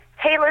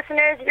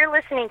listeners. You're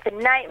listening to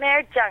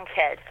Nightmare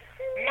Junkhead.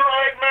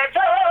 Nightmare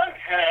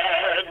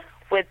Junkhead!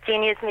 With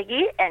Genius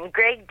McGee and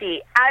Greg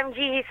D. I'm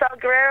Gigi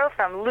Salguero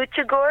from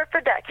Lucha Gore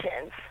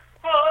Productions.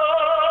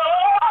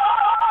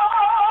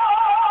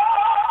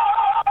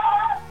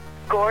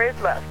 Gore is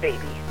love, baby.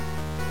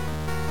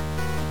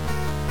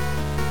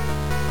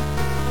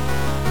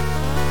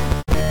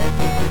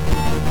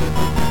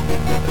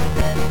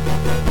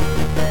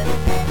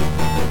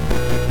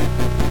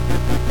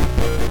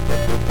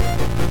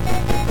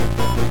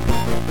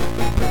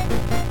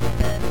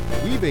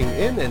 Weaving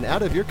in and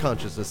out of your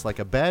consciousness like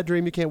a bad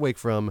dream you can't wake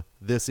from,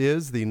 this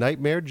is the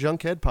Nightmare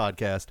Junkhead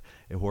Podcast,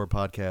 a horror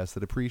podcast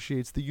that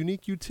appreciates the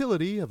unique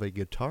utility of a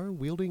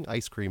guitar-wielding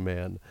ice cream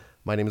man.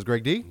 My name is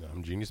Greg D.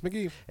 I'm Genius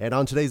McGee. And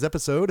on today's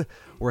episode,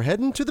 we're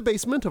heading to the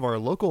basement of our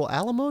local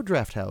Alamo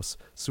Draft House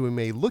so we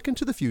may look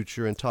into the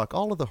future and talk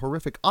all of the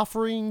horrific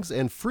offerings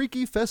and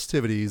freaky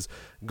festivities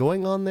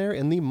going on there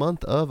in the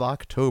month of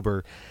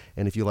October.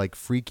 And if you like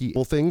freaky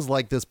things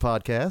like this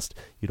podcast,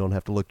 you don't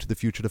have to look to the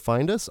future to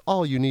find us.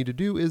 All you need to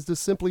do is to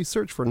simply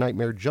search for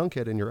Nightmare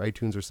Junkhead in your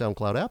iTunes or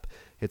SoundCloud app,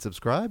 hit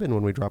subscribe, and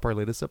when we drop our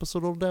latest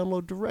episode, it'll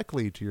download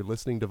directly to your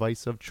listening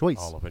device of choice.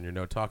 All up in your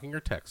no-talking or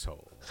text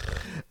hole.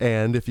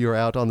 And if you're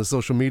out on the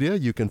social media,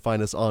 you can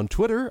find us on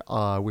Twitter.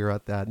 We're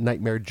at that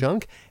Nightmare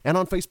Junk, and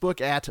on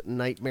Facebook at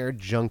Nightmare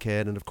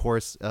Junkhead. And of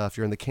course, if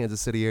you're in the Kansas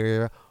City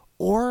area,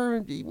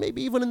 or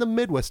maybe even in the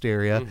Midwest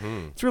area,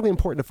 it's really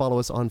important to follow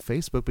us on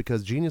Facebook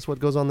because, Genius, what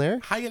goes on there?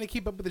 How you going to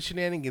keep up with the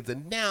shenanigans?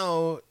 And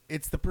now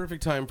it's the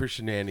perfect time for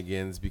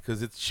shenanigans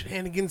because it's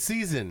shenanigans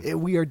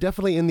season. We are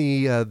definitely in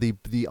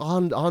the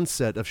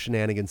onset of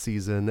shenanigans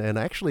season, and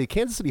actually,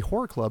 Kansas City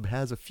Horror Club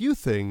has a few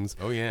things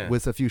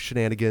with a few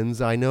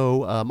shenanigans. I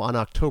know on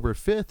October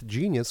 5th,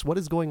 Genius, what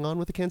is going on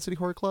with the Kansas City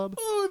Horror Club?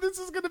 Oh, this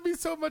is going to be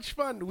so much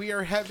fun. We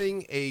are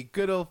having a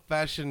good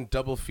old-fashioned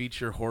double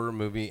feature horror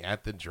movie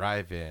at the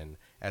drive-in.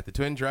 At the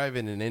Twin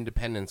Drive-In in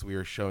Independence, we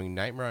are showing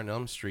Nightmare on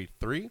Elm Street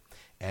 3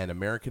 and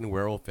American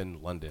Werewolf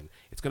in London.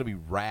 It's going to be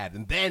rad.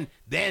 And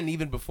then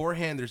even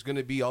beforehand, there's going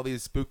to be all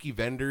these spooky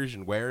vendors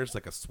and wares,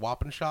 like a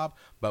swap and shop,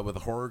 but with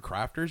horror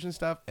crafters and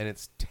stuff, and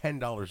it's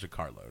 $10 a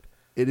carload.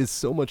 It is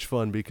so much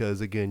fun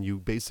because, again, you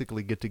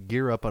basically get to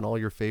gear up on all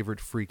your favorite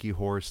freaky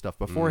horror stuff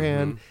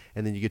beforehand,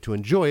 and then you get to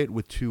enjoy it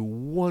with two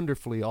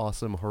wonderfully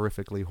awesome,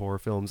 horrifically horror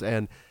films.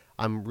 And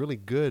I'm really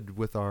good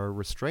with our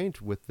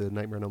restraint with the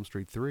Nightmare on Elm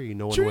Street 3.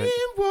 No one Dream went.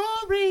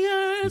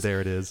 Warriors!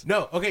 There it is.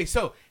 No, okay,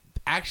 so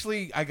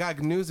actually, I got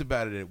news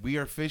about it. We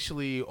are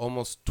officially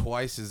almost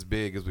twice as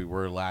big as we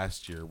were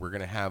last year. We're going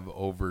to have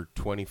over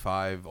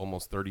 25,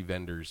 almost 30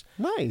 vendors.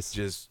 Nice.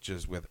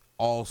 Just with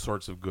all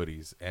sorts of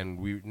goodies. And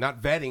we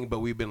not vetting, but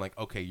we've been like,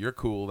 okay, you're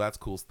cool. That's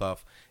cool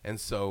stuff. And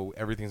so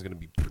everything's going to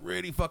be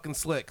pretty fucking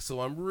slick.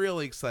 So I'm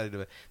really excited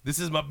about it. This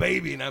is my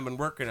baby, and I've been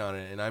working on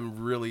it, and I'm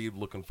really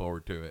looking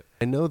forward to it.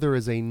 I know there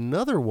is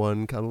another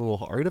one, kind of a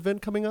little art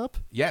event coming up.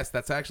 Yes,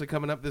 that's actually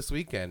coming up this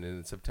weekend.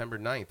 And September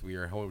 9th, we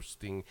are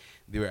hosting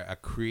the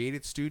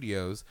Created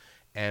Studios,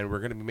 and we're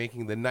going to be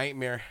making the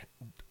Nightmare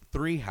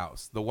 3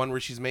 house, the one where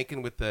she's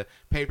making with the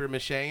paper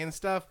mache and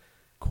stuff.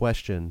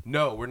 Question.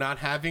 No, we're not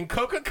having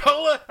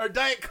Coca-Cola or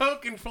Diet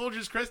Coke and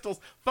Folgers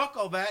Crystals. Fuck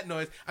all that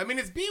noise. I mean,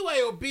 it's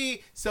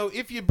BYOB, so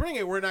if you bring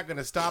it, we're not going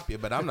to stop you,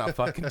 but I'm not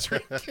fucking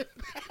drinking that.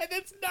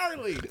 That's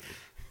gnarly.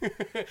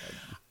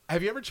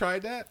 Have you ever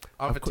tried that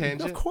off a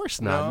tangent? Of course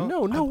not.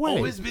 No way. I've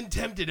always been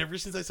tempted ever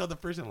since I saw the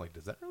first time. I'm like,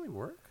 does that really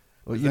work?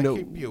 Well, Does you that know,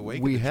 keep you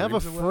awake we if the have a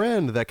dreams are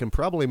friend that can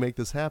probably make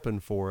this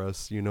happen for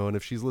us, you know, and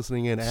if she's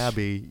listening in,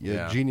 Abby,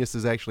 Yeah. Genius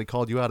has actually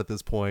called you out at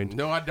this point.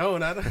 No, I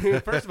don't.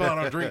 First of all,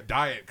 I don't drink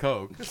Diet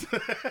Coke.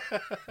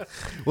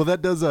 Well,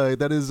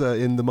 that is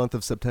in the month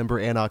of September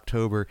and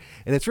October,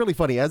 and it's really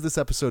funny, as this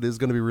episode is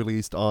going to be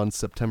released on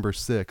September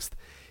 6th,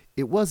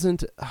 it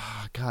wasn't,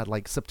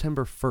 like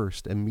September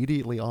 1st,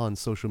 immediately on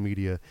social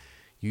media,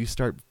 you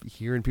start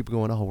hearing people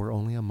going, oh, we're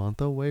only a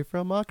month away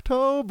from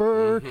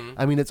October.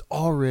 I mean, it's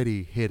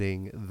already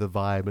hitting the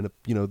vibe, and,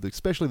 you know,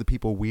 especially the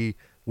people we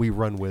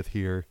run with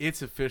here.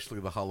 It's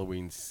officially the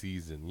Halloween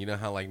season. You know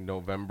how, like,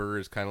 November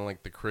is kind of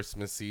like the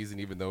Christmas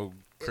season, even though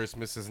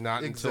Christmas is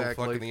not until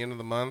fucking the end of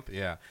the month?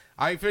 Yeah.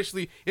 It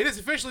is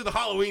officially the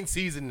Halloween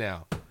season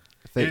now.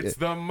 It's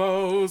the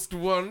most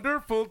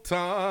wonderful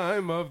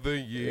time of the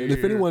year. And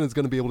if anyone is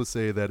going to be able to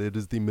say that, it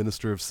is the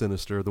Minister of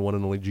Sinister, the one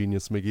and only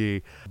Genius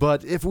McGee.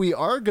 But if we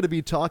are going to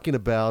be talking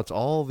about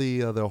all the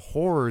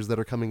horrors that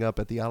are coming up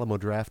at the Alamo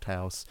Draft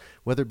House,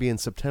 whether it be in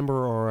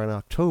September or in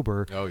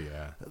October,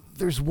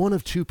 there's one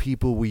of two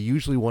people we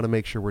usually want to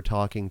make sure we're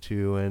talking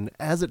to. And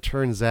as it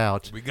turns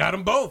out, we got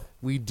them both.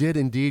 We did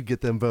indeed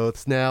get them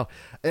both. Now,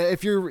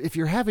 if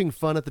you're having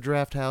fun at the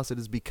Draft House, it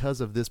is because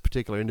of this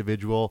particular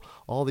individual.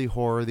 All the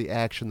horror, the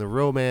action, the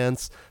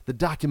romance, the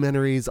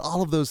documentaries,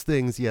 all of those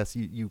things. Yes,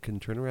 you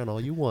can turn around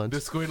all you want. The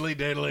squiddly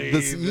diddly.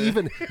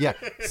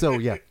 So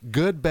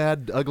good,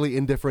 bad, ugly,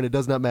 indifferent. It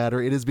does not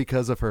matter. It is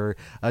because of her.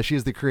 She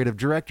is the creative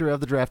director of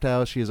the Draft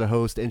House. She is a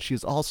host, and she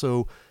is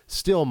also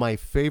still my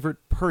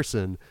favorite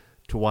person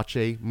to watch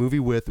a movie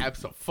with.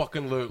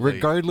 Absolutely.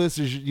 Regardless,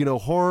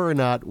 horror or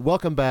not,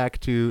 welcome back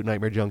to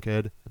Nightmare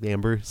Junkhead,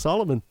 Amber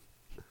Solomon.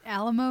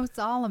 Alamo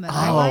Solomon. Oh.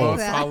 I like Mo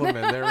that.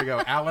 Solomon. There we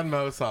go. Alan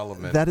Mo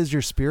Solomon. That is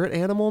your spirit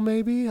animal,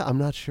 maybe? I'm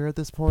not sure at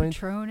this point.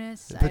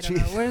 Patronus. I But don't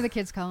know. What are the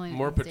kids calling it?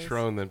 More these days?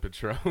 Patron than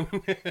Patron.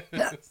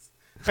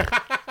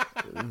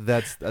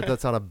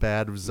 That's on a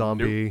bad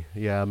zombie,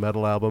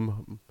 metal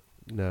album.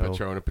 No.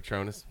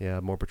 Patronus. Yeah,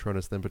 more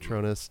Patronus than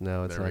Patronus.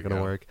 No, it's There not we going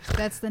to go. work.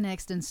 That's the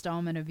next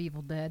installment of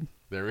Evil Dead.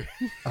 There we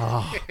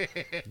Oh,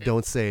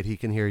 don't say it. He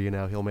can hear you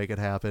now. He'll make it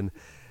happen.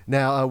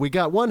 Now, we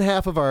got one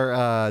half of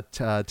our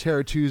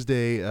Terror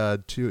Tuesday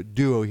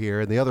duo here,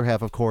 and the other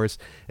half, of course,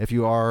 if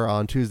you are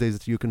on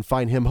Tuesdays, you can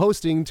find him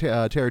hosting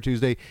Terror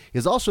Tuesday. He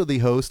is also the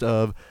host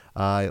of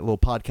a little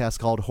podcast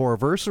called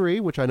Horrorversary,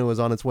 which I know is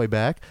on its way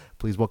back.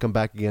 Please welcome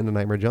back again to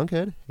Nightmare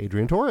Junkhead,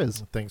 Adrian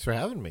Torres. Thanks for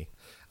having me.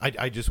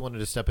 I just wanted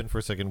to step in for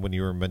a second when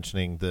you were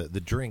mentioning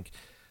the drink.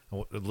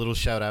 A little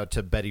shout out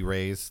to Betty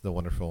Ray's, the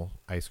wonderful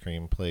ice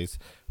cream place.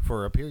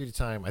 For a period of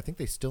time, I think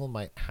they still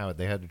might have it.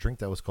 They had a drink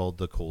that was called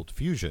the Cold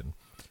Fusion.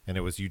 And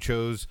it was you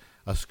chose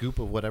a scoop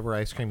of whatever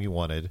ice cream you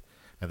wanted,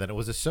 and then it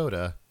was a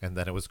soda, and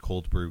then it was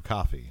cold brew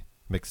coffee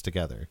mixed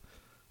together.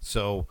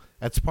 So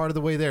that's part of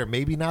the way there.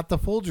 Maybe not the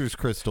Folgers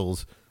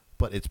crystals,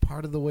 but it's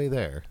part of the way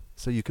there.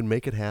 So you can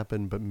make it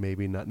happen, but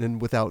maybe not,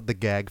 and without the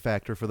gag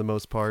factor for the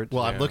most part.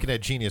 Well, Yeah. I'm looking at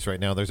Genius right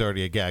now. There's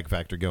already a gag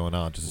factor going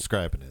on just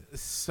describing it.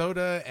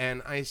 Soda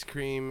and ice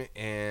cream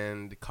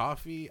and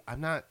coffee,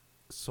 I'm not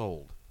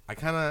sold.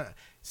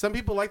 Some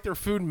people like their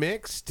food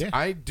mixed. Yeah.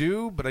 I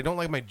do, but I don't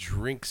like my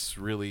drinks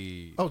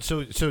really. Oh, so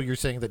you're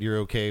saying that you're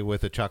okay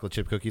with a chocolate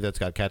chip cookie that's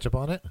got ketchup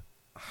on it?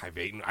 I've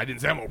eaten. I didn't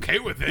say I'm okay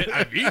with it.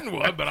 I've eaten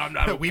one, but I'm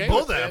not okay We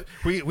both with have.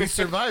 it. We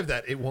survived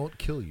that. It won't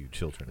kill you,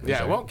 children.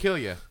 Yeah, it won't kill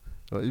you.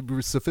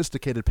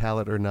 Sophisticated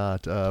palate or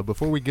not,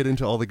 before we get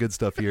into all the good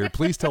stuff here,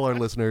 please tell our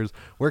listeners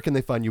where can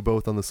they find you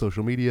both on the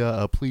social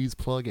media. Please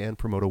plug and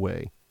promote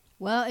away.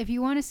 Well, if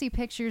you want to see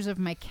pictures of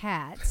my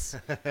cats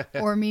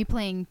or me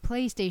playing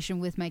PlayStation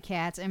with my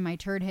cats and my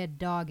turd head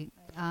dog,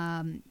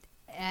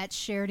 at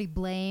Charity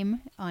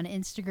Blame on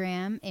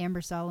Instagram,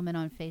 Amber Solomon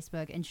on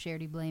Facebook, and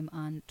Charity Blame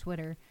on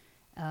Twitter.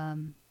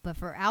 But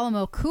for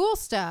Alamo cool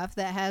stuff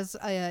that has,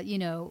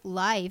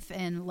 life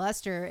and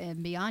luster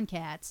and beyond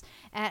cats,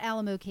 at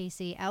Alamo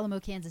KC, Alamo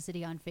Kansas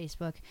City on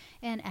Facebook,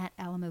 and at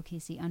Alamo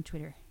KC on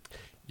Twitter.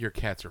 Your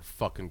cats are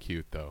fucking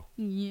cute, though.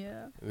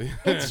 Yeah.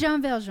 It's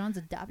Jean Valjean's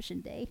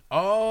adoption day.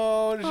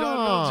 Oh, Jean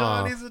Aw.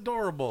 Valjean, he's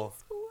adorable.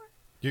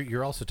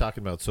 You're also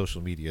talking about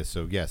social media,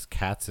 so yes,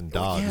 cats and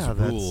dogs yeah,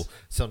 that's- rule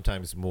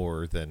sometimes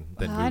more than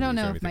I don't movies or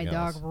know if my everything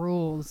dog else.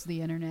 rules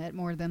the internet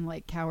more than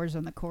like cowers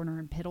on the corner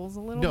and piddles a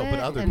little No, bit, but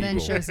other and then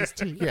people. shows his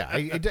teeth. Yeah,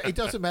 it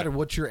doesn't matter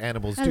what your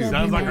animals I do. love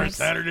Sounds you, like our Max.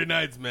 Saturday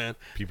nights, man.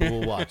 People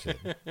will watch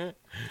it.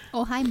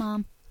 Oh, hi,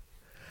 Mom.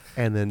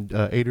 And then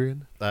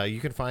Adrian.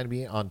 You can find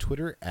me on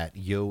Twitter at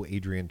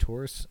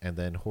 @YoAdrianTorres, and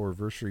then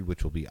Horrorversary,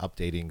 which will be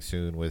updating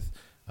soon with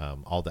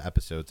all the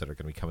episodes that are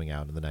going to be coming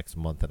out in the next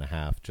month and a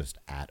half, just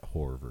at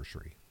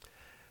Horrorversary.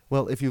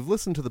 Well, if you've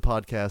listened to the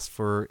podcast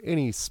for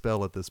any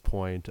spell at this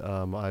point,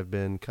 I've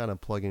been kind of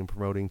plugging and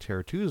promoting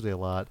Terror Tuesday a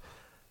lot.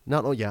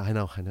 I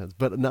know,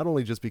 but not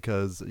only just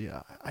because,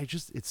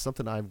 it's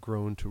something I've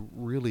grown to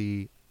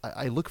really.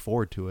 I look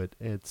forward to it.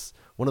 It's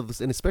one of those,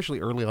 and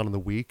especially early on in the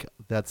week,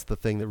 that's the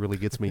thing that really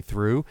gets me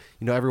through.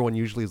 Everyone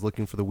usually is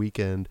looking for the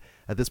weekend.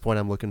 At this point,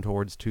 I'm looking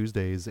towards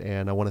Tuesdays,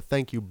 and I want to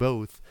thank you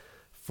both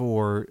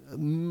for,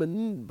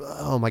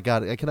 oh my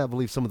God, I cannot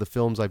believe some of the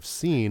films I've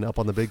seen up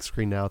on the big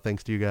screen now,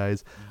 thanks to you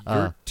guys.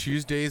 Your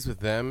Tuesdays with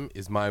them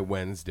is my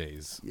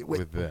Wednesdays wait.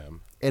 with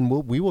them. And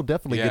we will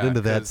definitely get into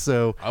that. 'cause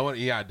So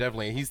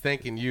definitely. He's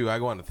thanking you. I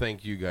want to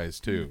thank you guys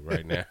too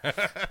right now.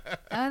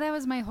 That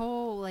was my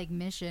whole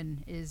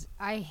mission. Is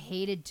I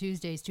hated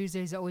Tuesdays.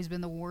 Tuesdays always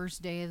been the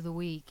worst day of the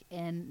week,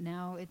 and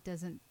now it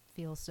doesn't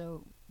feel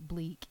so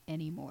bleak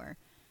anymore.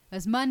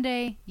 As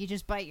Monday, you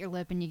just bite your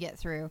lip and you get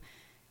through.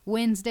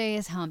 Wednesday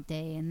is hump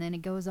day, and then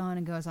it goes on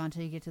and goes on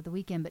till you get to the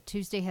weekend. But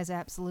Tuesday has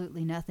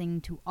absolutely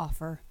nothing to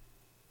offer,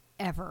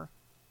 ever.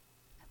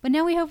 But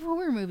now we have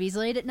horror movies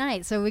late at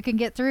night, so we can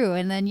get through.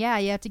 And then, you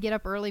have to get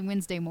up early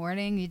Wednesday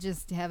morning. You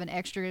just have an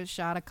extra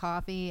shot of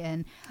coffee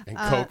and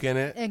Coke in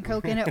it. and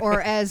Coke in it,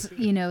 or as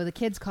the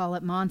kids call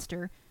it,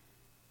 Monster.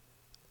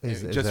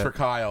 is Just that- for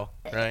Kyle,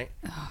 right?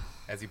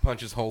 As he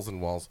punches holes in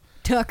walls.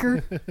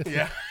 Tucker.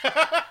 Yeah.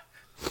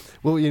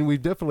 Well,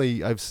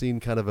 and I've seen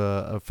kind of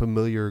a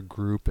familiar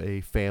group,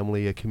 a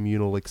family, a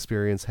communal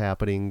experience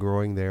happening,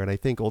 growing there. And I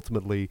think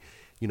ultimately,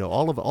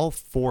 all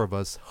four of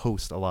us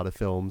host a lot of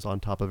films on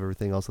top of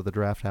everything else at the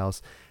Draft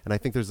House. And I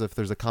think there's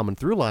a common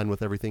through line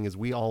with everything is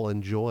we all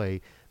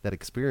enjoy that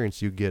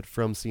experience you get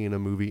from seeing a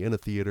movie in a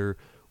theater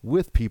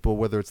with people,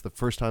 whether it's the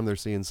first time they're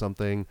seeing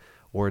something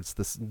or it's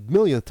the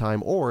millionth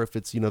time, or if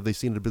it's, they've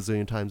seen it a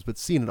bazillion times, but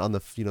seeing it on the,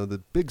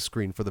 the big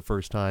screen for the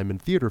first time in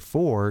Theater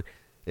 4.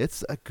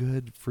 It's a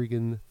good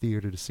freaking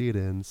theater to see it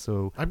in.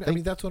 So I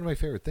mean, that's one of my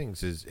favorite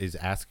things is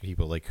asking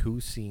people, like,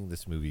 who's seeing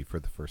this movie for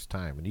the first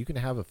time? And you can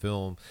have a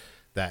film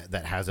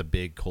that has a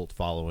big cult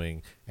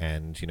following,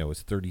 and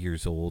it's 30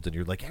 years old, and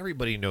you're like,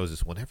 everybody knows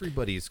this one,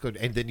 everybody's good,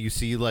 and then you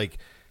see like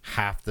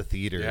half the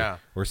theater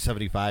where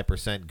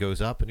 75%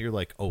 goes up, and you're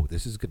like, oh,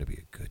 this is gonna be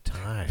a good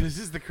time. This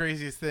is the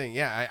craziest thing.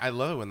 Yeah, I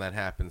love it when that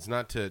happens.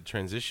 Not to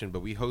transition,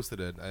 but we hosted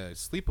a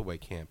sleepaway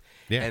camp,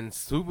 and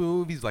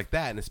movies like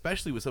that, and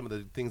especially with some of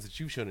the things that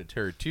you've shown at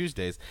Terror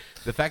Tuesdays,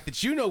 the fact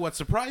that you know what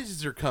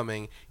surprises are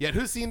coming, yet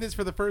who's seen this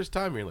for the first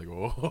time, you're like,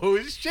 oh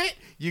shit,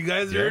 you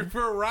guys are in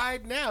for a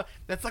ride now.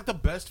 That's like the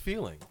best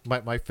feeling.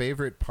 My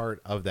favorite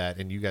part of that,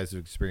 and you guys have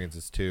experienced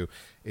this too,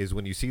 is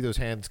when you see those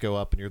hands go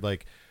up, and you're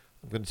like,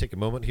 I'm going to take a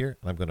moment here,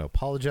 and I'm going to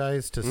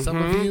apologize to some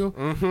of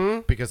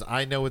you because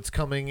I know it's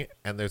coming,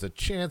 and there's a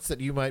chance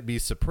that you might be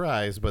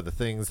surprised by the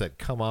things that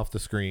come off the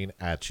screen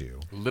at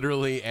you.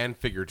 Literally and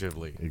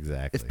figuratively.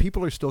 Exactly. If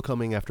people are still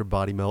coming after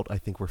Body Melt, I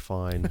think we're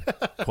fine,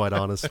 quite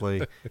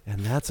honestly. And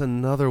that's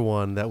another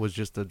one that was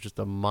just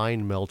a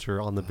mind melter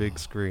on the big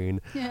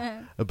screen.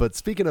 Yeah. But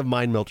speaking of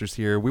mind melters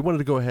here, we wanted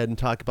to go ahead and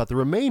talk about the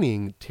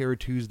remaining Terror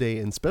Tuesday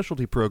and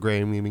specialty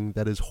programming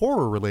that is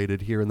horror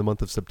related here in the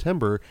month of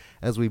September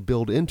as we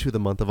build into the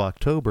month of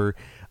October.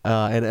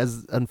 And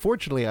as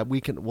unfortunately,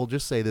 we'll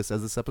just say this,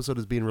 as this episode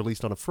is being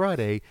released on a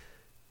Friday,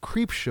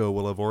 Creepshow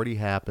will have already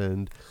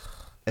happened.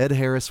 Ed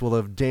Harris will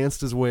have danced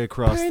his way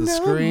across the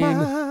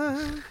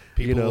screen.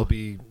 People will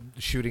be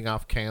shooting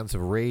off cans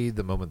of Raid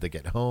the moment they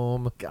get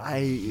home.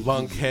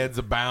 Lunkheads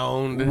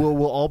abound.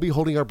 We'll all be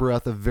holding our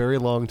breath a very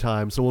long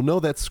time, so we'll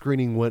know that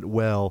screening went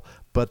well.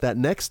 But that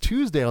next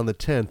Tuesday on the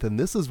 10th, and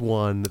this is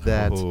one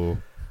that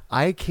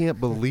I can't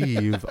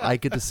believe I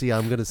get to see.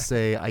 I'm going to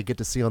say I get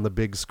to see on the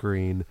big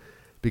screen,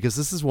 because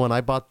this is one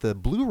I bought the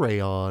Blu-ray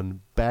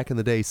on back in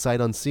the day, sight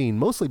unseen,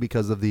 mostly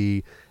because of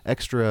the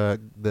extra,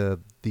 the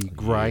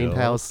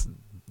Grindhouse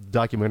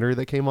documentary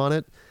that came on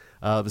it.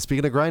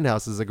 Speaking of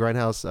Grindhouse, this is a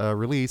Grindhouse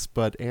release,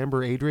 but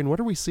Amber, Adrian, what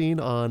are we seeing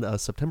on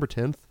September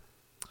 10th?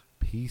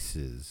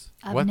 Pieces.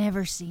 I've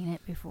never seen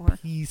it before.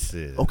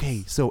 Pieces.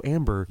 Okay, so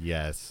Amber.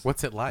 Yes.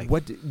 What's it like?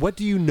 What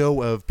do you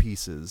know of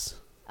Pieces?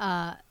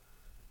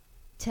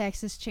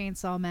 Texas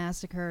Chainsaw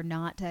Massacre,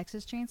 not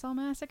Texas Chainsaw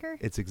Massacre?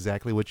 It's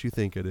exactly what you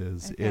think it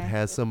is. Okay. It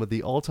has some of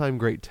the all-time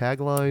great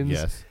taglines.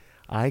 Yes.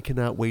 I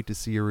cannot wait to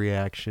see your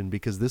reaction,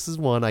 because this is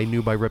one I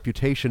knew by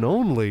reputation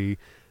only.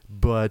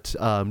 But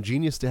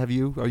Genius, are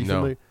you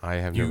familiar? I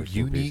have never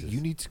seen Pieces.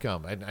 You need to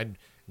come, and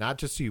not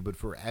just you, but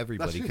for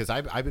everybody, because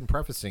I've been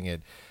prefacing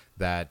it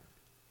that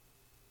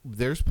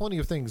there's plenty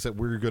of things that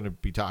we're going to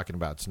be talking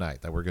about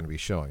tonight that we're going to be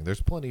showing.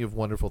 There's plenty of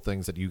wonderful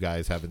things that you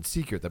guys have in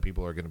secret that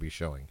people are going to be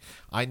showing.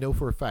 I know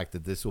for a fact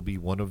that this will be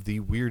one of the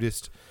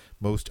weirdest,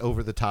 most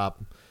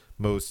over-the-top,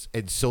 most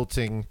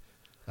insulting,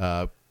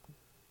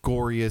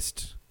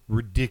 goriest,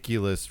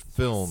 ridiculous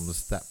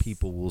films that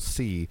people will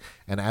see.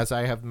 And as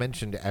I have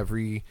mentioned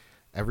every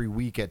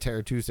week at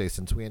Terror Tuesday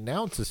since we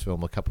announced this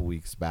film a couple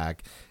weeks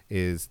back,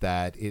 is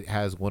that it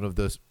has one of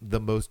the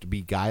most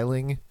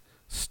beguiling,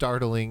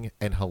 startling,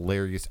 and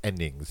hilarious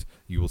endings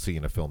you will see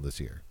in a film this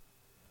year.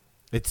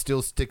 It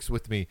still sticks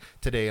with me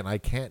today, and I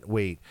can't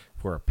wait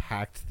for a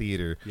packed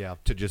theater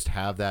to just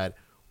have that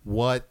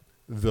what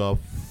the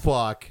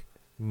fuck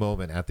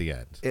moment at the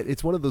end.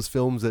 It's one of those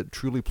films that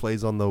truly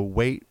plays on the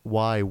wait,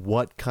 why,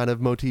 what kind of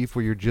motif,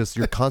 where you're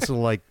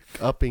constantly like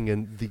upping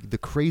and the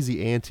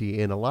crazy ante,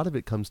 and a lot of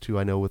it comes to,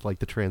 I know, with like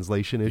the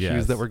translation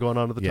issues that were going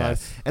on at the time.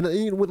 And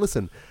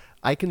listen,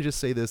 I can just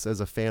say this as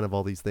a fan of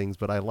all these things,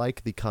 but I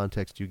like the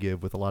context you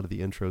give with a lot of the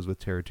intros with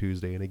Terror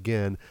Tuesday. And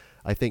again,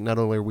 I think not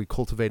only are we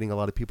cultivating a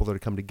lot of people that are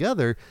come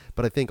together,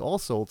 but I think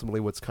also ultimately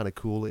what's kind of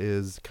cool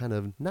is kind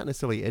of not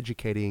necessarily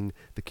educating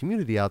the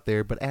community out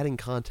there, but adding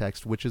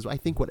context, which is I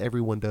think what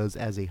everyone does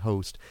as a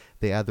host.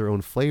 They add their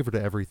own flavor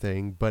to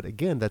everything. But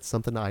again, that's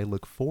something I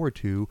look forward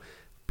to,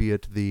 be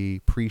it the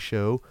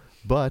pre-show,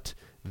 but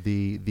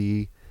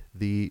the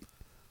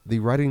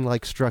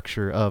writing-like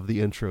structure of the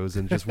intros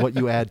and just what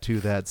you add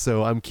to that.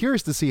 So I'm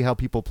curious to see how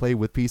people play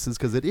with Pieces,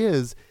 because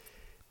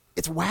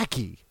it's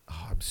wacky.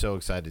 Oh, I'm so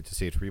excited to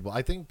see it for people.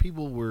 I think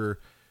people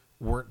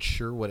weren't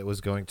sure what it was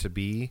going to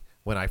be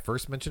when I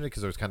first mentioned it,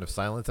 because there was kind of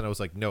silence, and I was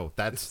like, no,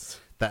 that's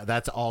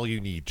all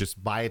you need.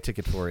 Just buy a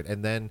ticket for it.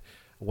 And then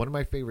one of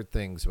my favorite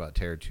things about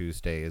Terror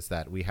Tuesday is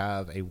that we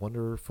have a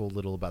wonderful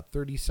little about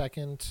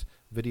 30-second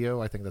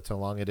video, I think that's how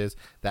long it is,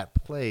 that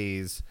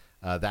plays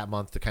that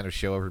month to kind of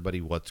show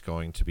everybody what's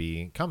going to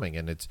be coming.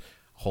 And it's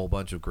a whole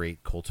bunch of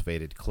great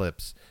cultivated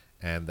clips.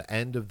 And the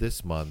end of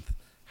this month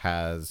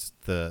has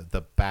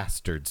the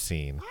bastard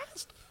scene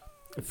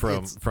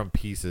from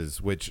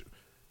Pieces, which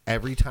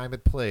every time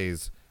it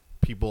plays,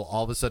 people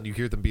all of a sudden you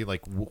hear them being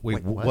like,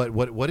 wait,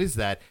 what is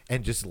that?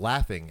 And just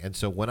laughing. And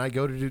so when I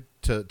go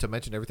to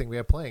mention everything we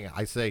have playing,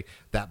 I say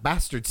that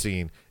bastard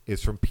scene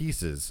is from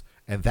Pieces,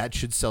 and that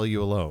should sell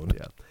you alone.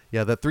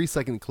 Yeah, that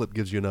 3-second clip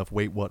gives you enough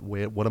wait, what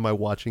am I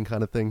watching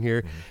kind of thing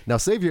here. Now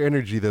save your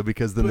energy though,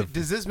 because then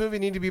does this movie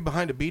need to be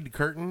behind a beaded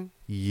curtain?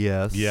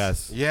 Yes.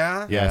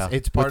 Yeah? Yeah.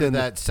 It's part of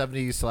that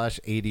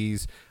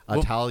 70s/80s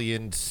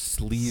Italian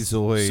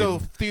sleazoid. So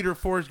Theater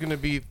 4 is going to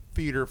be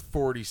Theater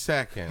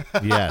 42nd.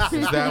 Yes.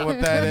 Is that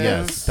what that is?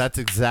 Yes, that's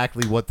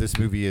exactly what this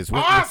movie is.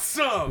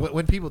 Awesome!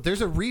 When people,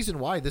 there's a reason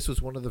why this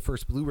was one of the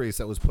first Blu-rays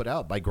that was put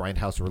out by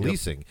Grindhouse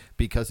Releasing,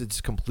 because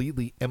it's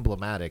completely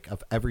emblematic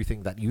of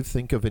everything that you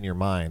think of in your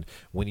mind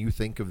when you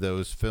think of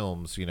those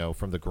films,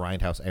 from the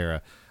Grindhouse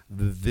era.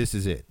 This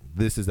is it.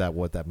 This is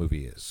what that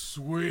movie is.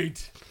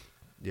 Sweet.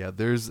 Yeah,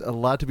 there's a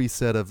lot to be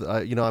said of,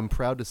 I'm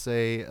proud to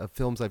say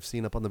films I've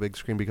seen up on the big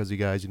screen because you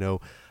guys,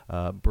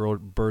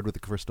 Bird with the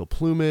Crystal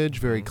Plumage,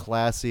 very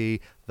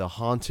classy, The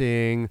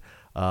Haunting,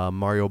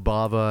 Mario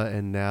Bava,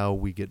 and now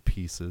we get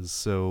Pieces.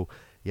 So,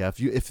 yeah,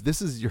 if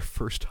this is your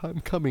first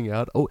time coming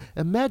out,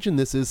 imagine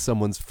this is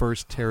someone's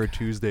first Terror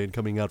Tuesday and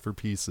coming out for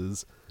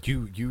Pieces.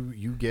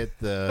 You get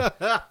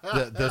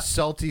the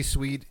salty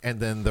sweet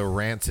and then the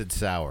rancid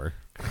sour.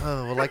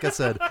 Oh, well, like I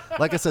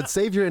said,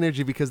 save your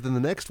energy because then the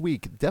next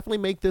week, definitely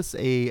make this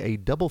a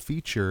double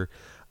feature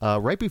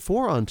right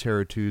before on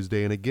Terror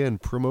Tuesday. And again,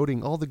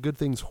 promoting all the good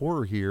things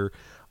horror here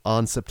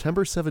on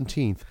September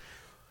 17th.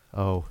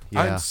 Oh,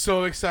 yeah. I'm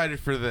so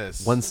excited for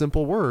this. One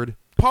simple word.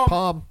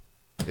 Palm.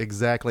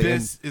 Exactly.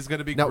 This is going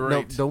to be great.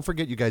 No, don't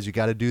forget, you guys, you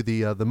got to do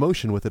the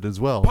motion with it as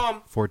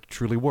well for it to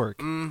truly work.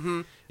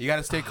 Mm-hmm. You got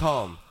to stay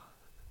calm.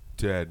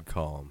 Dead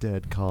calm.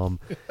 Dead calm.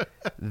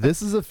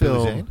 This is a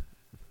film.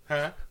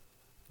 Huh?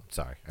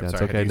 Sorry. That's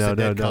okay. No.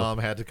 Calm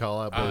had to call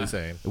out Billy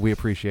Zane. We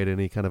appreciate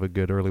any kind of a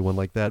good early one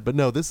like that. But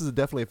no, this is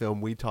definitely a film.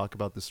 We talk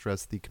about the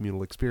stress, the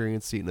communal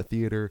experience, see it in a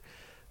theater.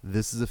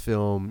 This is a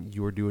film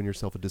you are doing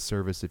yourself a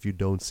disservice if you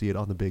don't see it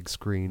on the big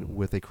screen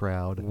with a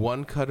crowd.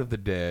 One Cut of the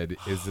Dead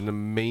is an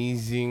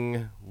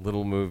amazing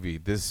little movie.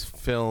 This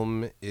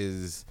film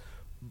is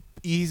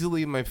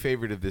easily my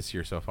favorite of this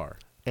year so far.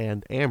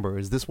 And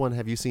Amber,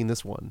 have you seen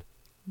this one?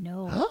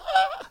 No.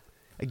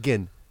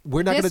 Again,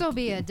 we're not going to... This will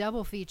be a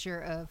double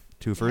feature of...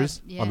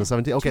 Twofers yeah. on the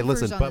 17th. Okay, Twofers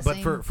listen, on but the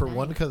for same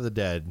One night. Cut of the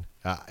Dead,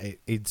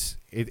 it's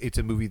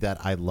a movie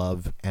that I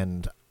love,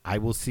 and I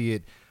will see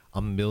it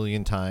a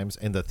million times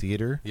in the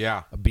theater.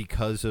 Yeah,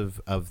 because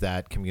of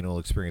that communal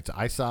experience.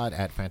 I saw it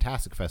at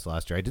Fantastic Fest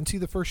last year. I didn't see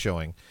the first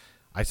showing.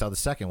 I saw the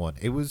second one.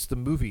 It was the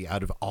movie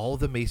out of all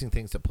the amazing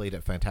things that played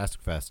at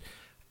Fantastic Fest.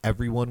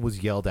 Everyone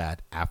was yelled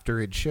at after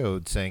it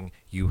showed, saying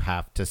you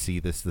have to see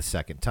this the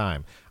second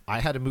time.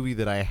 I had a movie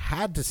that I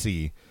had to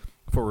see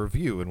for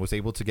review and was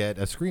able to get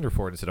a screener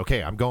for it and said,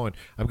 okay, I'm going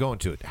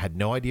to it. I had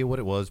no idea what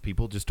it was.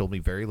 People just told me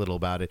very little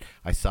about it.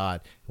 I saw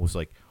it and was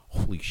like,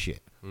 holy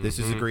shit, this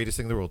is the greatest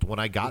thing in the world. When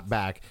I got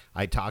back,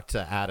 I talked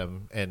to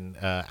Adam, and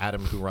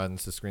Adam, who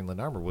runs the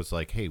Screenland Armor, was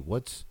like, hey,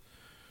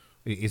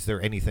 is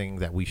there anything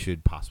that we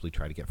should possibly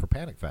try to get for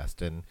Panic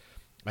Fest? And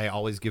I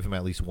always give him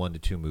at least 1 to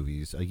 2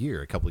 movies a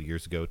year. A couple of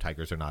years ago,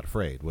 Tigers Are Not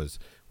Afraid was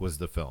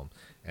the film.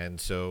 And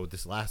so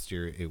this last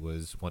year, it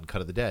was One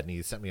Cut of the Dead. And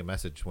he sent me a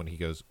message when he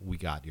goes, we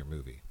got your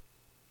movie.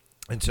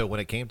 And so when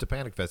it came to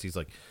Panic Fest, he's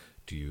like,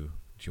 do you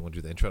want to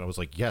do the intro? And I was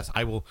like, yes,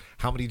 I will.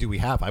 How many do we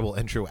have? I will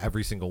intro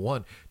every single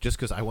one just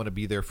because I want to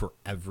be there for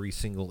every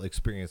single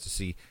experience to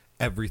see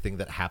everything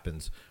that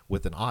happens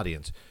with an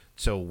audience.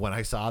 So when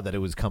I saw that it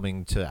was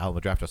coming to Alamo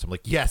Drafthouse, I'm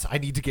like, yes, I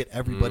need to get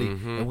everybody,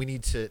 and we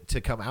need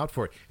to come out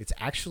for it. It's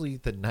actually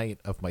the night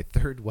of my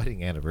 3rd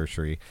wedding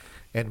anniversary,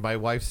 and my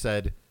wife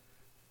said,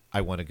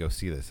 I want to go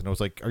see this. And I was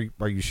like,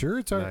 are you sure?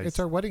 It's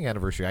our wedding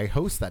anniversary. I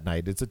host that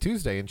night. It's a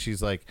Tuesday. And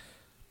she's like,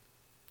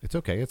 it's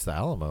okay. It's the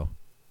Alamo.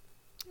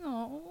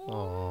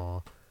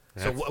 Aww.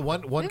 So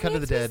one Cut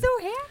of the Dead. So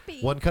happy.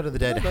 One Cut of the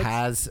Dead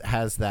has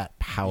that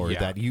power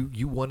that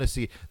you want to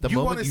see the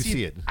moment you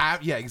see it.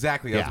 Yeah,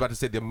 exactly. I was Yeah. about to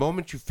say the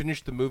moment you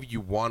finish the movie,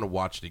 you want to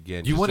watch it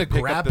again. You just want to pick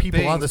up grab the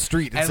people on things the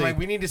street and and say, like,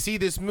 we need to see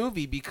this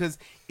movie because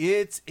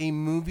it's a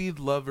movie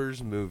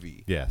lover's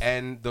movie. Yes.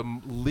 And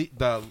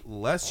the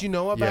less you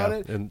know about Yeah,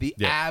 it, and- the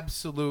yeah.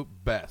 absolute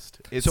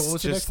best. It's So what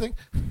was the next just thing?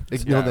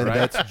 No,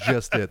 right? that's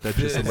just it. That's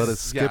just let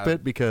us skip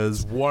it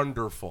because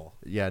wonderful.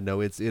 yeah,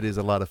 no, it is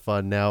a lot of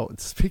fun. Now,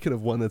 speaking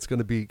of one that's going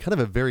to be kind of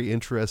a very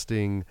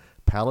interesting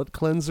palate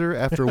cleanser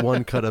after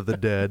One Cut of the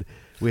Dead,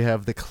 we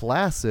have the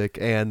classic.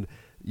 And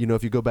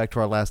if you go back to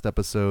our last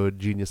episode,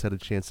 Genius had a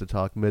chance to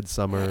talk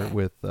Midsummer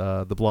with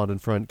the blonde in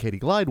front, Katie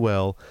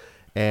Glidewell.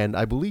 And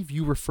I believe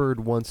you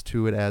referred once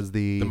to it as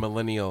The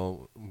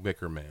millennial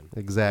Wicker Man.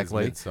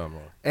 Exactly. Is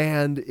Midsommar.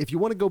 And if you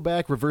want to go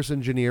back, reverse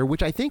engineer,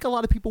 which I think a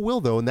lot of people will,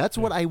 though, and that's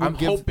what I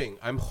would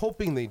I'm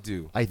hoping they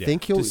do. I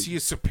think he'll to see a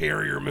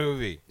superior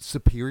movie.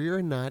 superior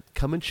or not,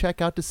 come and check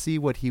out to see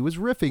what he was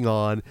riffing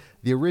on.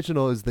 The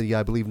original is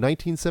I believe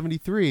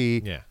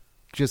 1973. Yeah.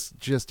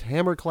 Just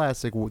hammer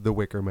classic, The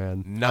Wicker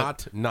Man.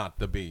 Not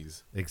the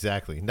bees.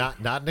 Exactly.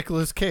 Not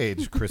Nicolas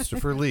Cage,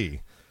 Christopher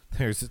Lee.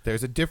 There's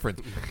a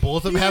difference.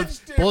 Both of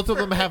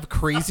them have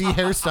crazy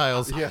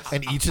hairstyles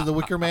in each of the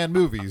Wicker Man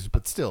movies,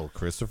 but still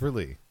Christopher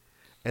Lee.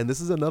 And this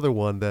is another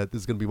one that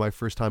is going to be my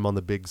first time on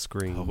the big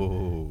screen.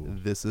 Oh.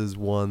 This is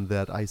one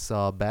that I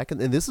saw back, and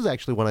this is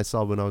actually one I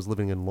saw when I was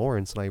living in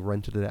Lawrence, and I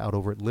rented it out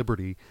over at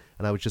Liberty,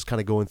 and I was just kind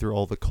of going through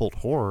all the cult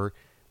horror,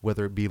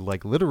 whether it be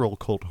like literal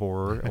cult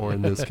horror or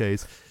in this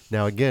case.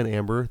 Now, again,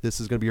 Amber, this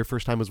is going to be your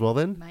first time as well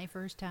then? My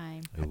first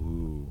time.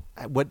 Ooh.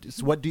 What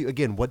do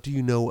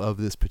you know of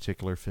this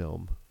particular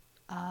film?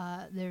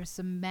 There's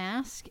some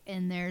mask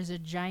and there's a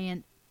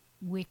giant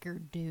wicker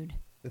dude.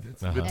 The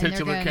And they're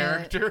titular gonna-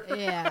 character.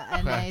 Yeah,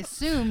 and I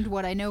assumed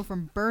what I know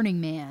from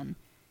Burning Man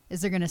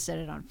is they're going to set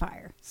it on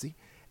fire. See?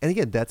 And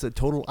again, that's a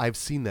total, I've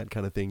seen that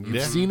kind of thing. You've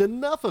Yeah. seen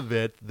enough of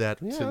it that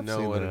To I've know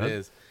seen what that. it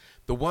is.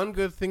 The one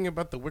good thing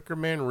about the Wicker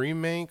Man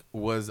remake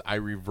was I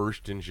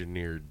reversed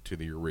engineered to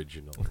the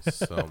original.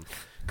 So,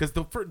 because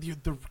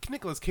the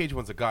Nicolas Cage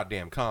one's a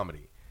goddamn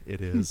comedy.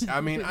 It is.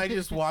 I mean, I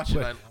just watched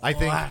it. I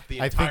laughed the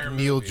think entire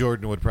Neil movie.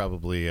 Jordan would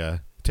probably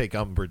take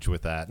umbrage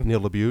with that.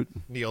 Neil LaBute.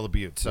 Neil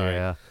LaBute, sorry.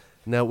 Yeah.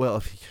 Now,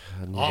 well,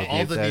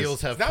 All the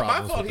Neils have It's not my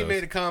problems fault with he those.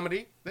 made a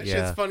comedy. That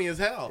Yeah. shit's funny as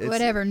hell.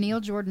 Whatever. Neil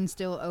Jordan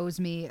still owes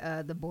me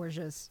the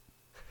Borgias.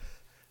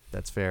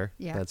 That's fair.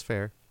 Yeah. That's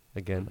fair.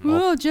 Again,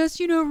 Well,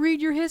 just,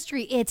 read your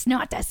history. It's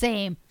not the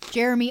same.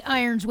 Jeremy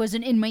Irons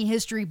wasn't in my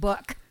history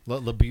book.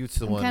 LaBute's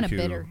the I'm one kinda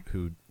bitter.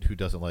 who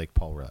doesn't like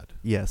Paul Rudd.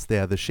 yes,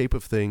 yeah. The Shape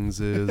of Things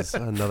is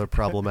another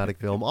problematic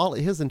film. All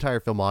his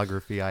entire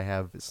filmography,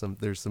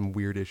 there's some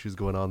weird issues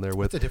going on there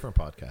with. It's a different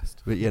podcast.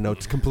 But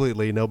it's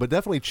completely no. But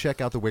definitely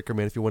check out The Wicker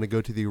Man if you want to go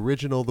to the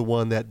original, the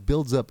one that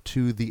builds up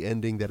to the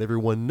ending that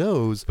everyone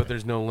knows. But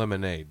there's no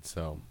lemonade,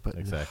 so. But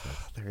Exactly.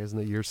 there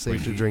isn't. You're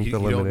safe to drink you the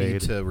don't lemonade.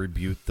 need to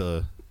rebuke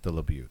the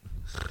LaBute.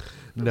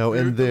 No,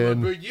 and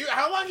then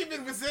How long you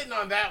been sitting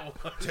on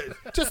that one?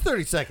 Just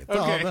 30 seconds.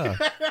 Okay. Oh,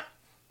 no.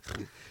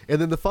 And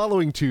then the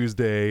following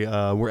Tuesday,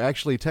 we're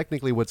actually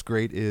technically what's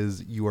great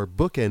is you are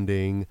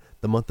bookending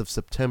the month of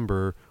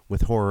September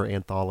with horror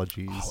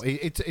anthologies. Oh,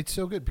 it's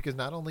so good because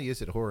not only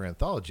is it horror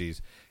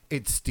anthologies,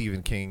 it's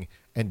Stephen King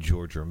and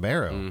George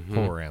Romero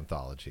horror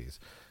anthologies.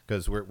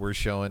 Because we're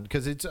showing,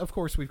 because it's, of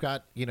course, we've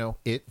got,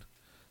 It,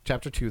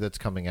 Chapter 2 that's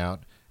coming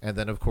out. And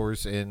then, of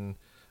course, in,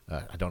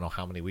 I don't know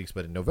how many weeks,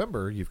 but in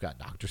November, you've got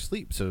Dr.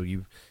 Sleep. So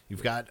you've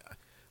got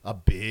a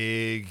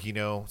big,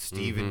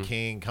 Stephen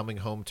King coming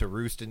home to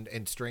roost.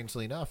 And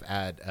strangely enough,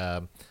 at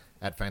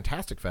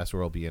Fantastic Fest,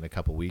 where I'll be in a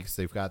couple weeks,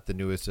 they've got the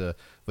newest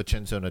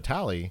Vincenzo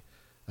Natali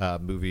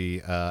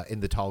movie, In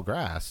the Tall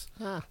Grass,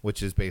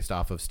 which is based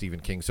off of Stephen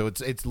King. So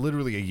it's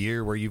literally a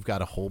year where you've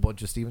got a whole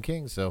bunch of Stephen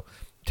King. So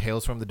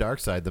Tales from the Dark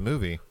Side, the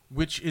movie.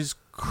 Which is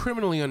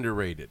criminally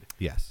underrated.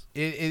 Yes.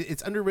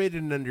 It's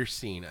underrated and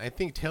underseen. I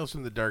think Tales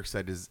from the Dark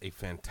Side is a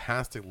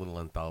fantastic little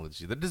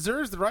anthology that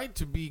deserves the right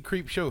to be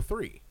Creep Show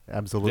 3.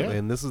 Absolutely. Yeah.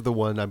 And this is the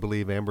one, I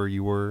believe, Amber,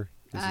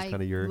 this I is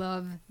kind of your...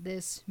 love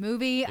this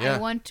movie. Yeah. I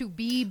want to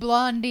be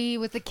Blondie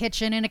with a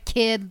kitchen and a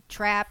kid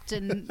trapped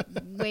and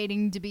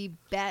waiting to be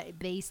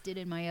basted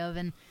in my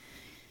oven.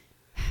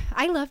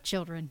 I love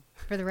children,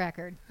 for the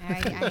record.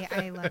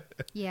 I love,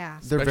 yeah.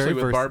 They're Especially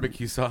very with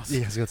barbecue sauce.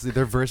 Yeah, I was gonna say,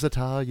 they're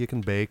versatile. You can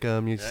bake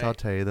them. You Right.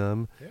 saute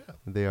them. Yeah.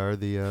 They are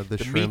the The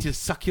shrimp. meat is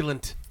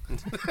succulent.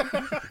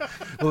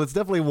 Well, it's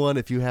definitely one.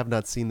 If you have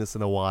not seen this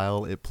in a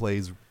while, it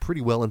plays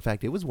pretty well. In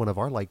fact, it was one of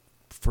our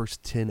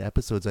first 10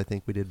 episodes I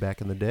think we did back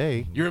in the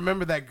day. You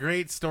remember that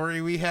great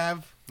story we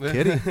have?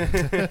 Kitty.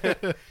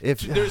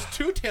 If There's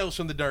two Tales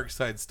from the Dark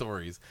Side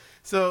stories.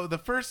 So the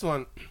first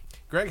one,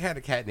 Greg had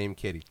a cat named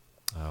Kitty.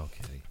 Oh,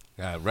 Kitty.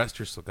 Rest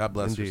her soul. God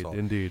bless her indeed, soul.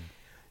 indeed.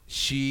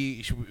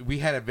 We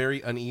had a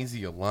very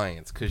uneasy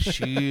alliance because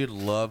she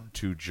loved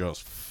to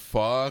just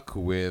fuck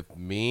with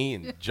me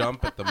and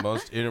jump at the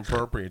most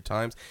inappropriate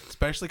times,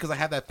 especially because I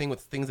have that thing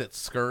with things that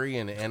scurry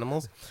and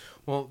animals.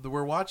 Well,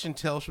 we're watching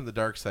Tales from the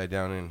Dark Side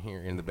down in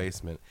here in the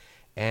basement,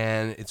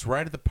 and it's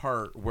right at the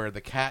part where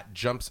the cat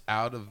jumps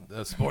out of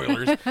the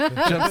spoilers,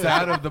 jumps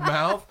out of the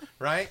mouth,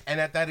 right? And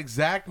at that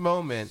exact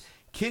moment,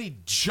 Kitty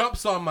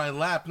jumps on my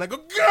lap, and I go,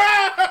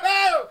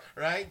 go!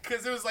 Right?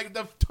 Because it was like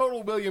the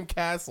total William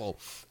Castle.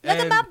 Look at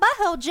And- my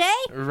butthole, Jay.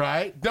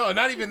 Right? No,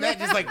 not even that.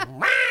 Just like,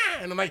 "Rah!"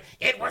 And I'm like,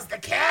 it was the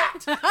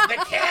cat!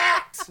 The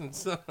cat! And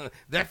so,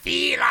 the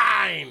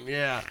feline!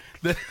 Yeah.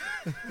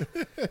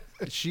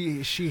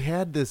 She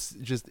had this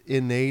just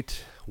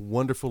innate,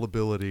 wonderful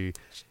ability.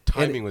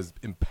 Timing was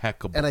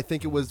impeccable. And I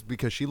think it was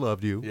because she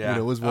loved you. Yeah.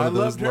 It was one I of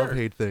those loved her.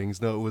 love-hate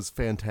things. No, it was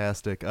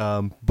fantastic.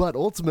 But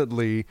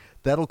ultimately,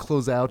 that'll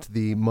close out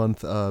the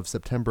month of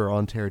September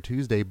on Terror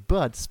Tuesday.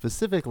 But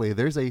specifically,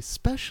 there's a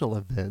special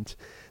event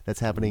that's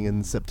happening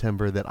in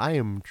September that I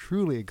am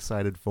truly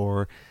excited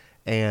for.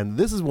 And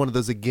this is one of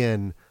those,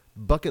 again,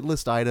 bucket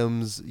list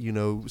items,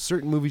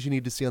 certain movies you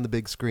need to see on the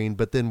big screen.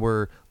 But then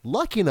we're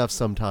lucky enough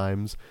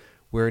sometimes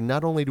where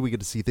not only do we get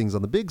to see things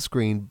on the big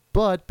screen,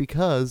 but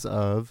because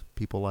of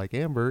people like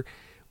Amber,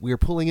 we are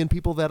pulling in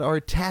people that are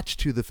attached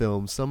to the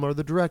film. Some are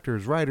the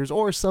directors, writers,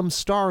 or some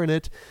star in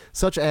it,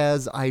 such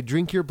as I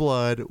Drink Your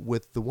Blood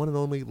with the one and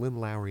only Lynn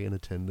Lowry in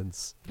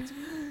attendance.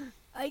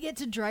 I get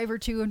to drive her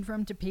to and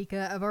from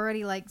Topeka. I've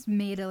already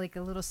made a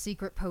little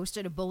secret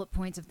post-it of bullet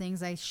points of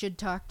things I should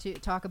talk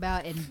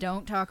about and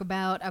don't talk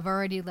about. I've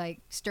already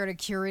started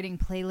curating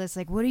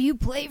playlists. What do you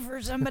play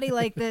for somebody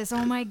like this?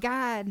 Oh my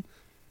God.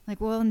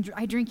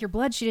 I Drink Your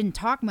Blood. She didn't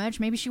talk much.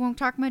 Maybe she won't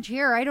talk much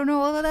here. I don't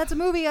know. Oh, that's a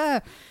movie.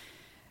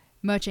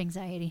 Much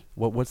anxiety.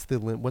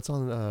 What's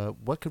on?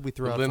 What could we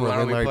throw The out Lynn for a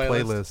Lynn Lowry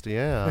Lowry playlist? playlist?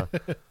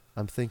 Yeah,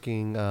 I'm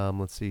thinking.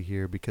 Let's see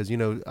here, because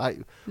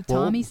The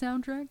Tommy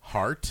soundtrack.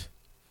 Heart.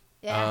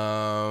 Yeah.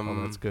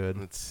 Oh, that's good.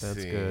 Let's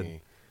That's see.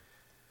 good.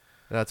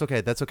 That's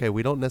okay. That's okay.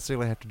 We don't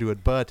necessarily have to do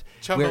it, but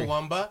we're-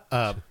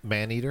 Chumbawamba.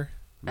 Maneater.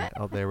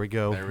 oh, there we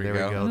go. There we There we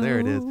go. go. There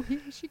it is. Oh, here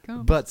she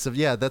comes. But so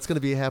yeah, that's going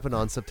to be happen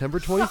on September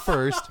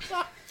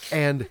 21st,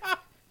 and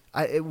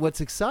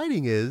what's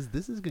exciting is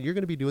you're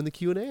going to be doing the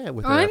Q&A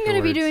with her I'm going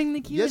to be afterwards. doing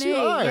the Q&A. Yes, you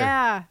are.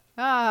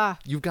 Yeah.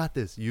 You've got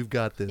this. You've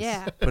got this.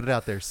 Yeah. Put it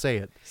out there. Say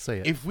it. Say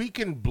it. If we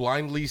can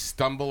blindly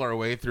stumble our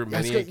way through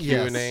many Yes.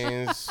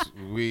 Q&As,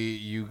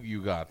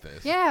 you got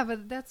this. Yeah,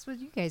 but that's what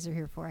you guys are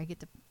here for. I get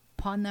to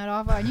pawn that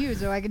off on you,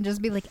 so I can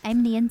just be like,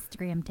 I'm the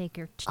Instagram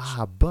taker.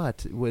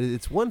 But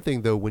it's one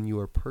thing though when you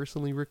are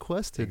personally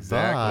requested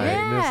Exactly. by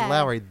Yeah. Miss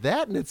Lowry.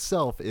 That in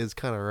itself is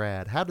kind of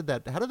rad. How did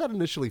that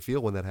initially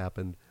feel when that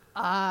happened?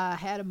 I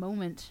had a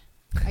moment.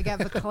 I got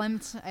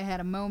verklempt. I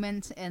had a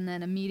moment, and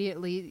then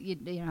immediately,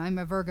 you know, I'm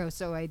a Virgo,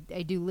 so I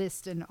do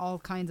lists and all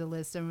kinds of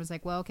lists, and was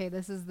like, well, okay,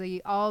 this is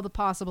all the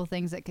possible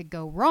things that could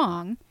go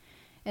wrong,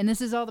 and this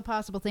is all the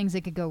possible things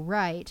that could go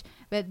right.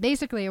 But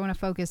basically, I want to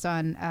focus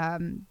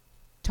on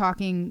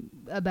talking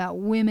about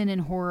women in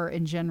horror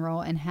in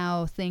general and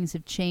how things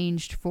have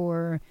changed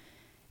for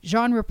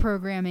genre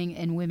programming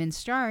and women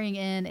starring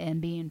in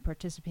and being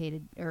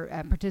participating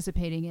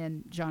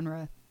in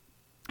genre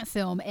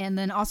film, and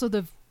then also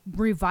the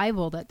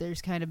revival that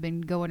there's kind of been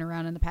going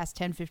around in the past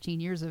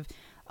 10-15 years of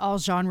all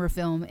genre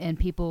film and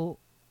people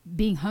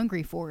being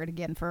hungry for it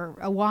again. For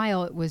a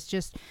while it was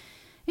just,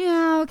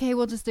 yeah, okay,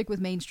 we'll just stick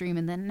with mainstream,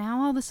 and then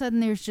now all of a sudden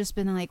there's just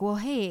been like, well,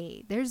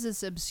 hey, there's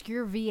this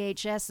obscure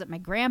VHS that my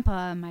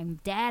grandpa and my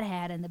dad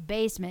had in the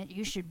basement,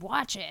 you should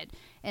watch it.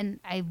 And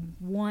I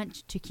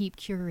want to keep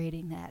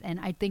curating that, and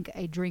I think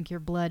I Drink Your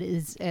Blood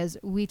is, as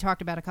we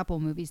talked about a couple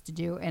of movies to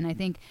do, and I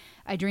think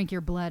I Drink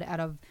Your Blood, out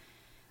of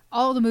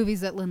all the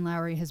movies that Lynn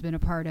Lowry has been a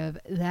part of,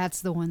 that's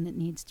the one that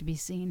needs to be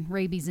seen.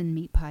 Rabies and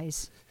meat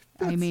pies.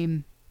 I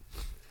mean...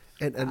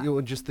 And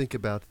you just think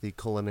about the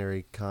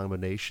culinary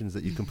combinations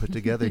that you can put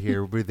together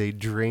here with a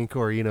drink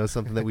or, you know,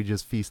 something that we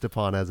just feast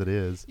upon as it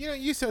is. You know,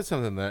 you said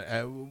something that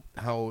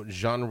how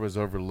genre was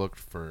overlooked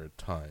for a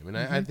time, and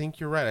I think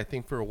you're right. I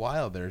think for a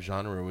while there,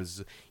 genre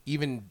was,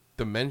 even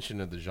the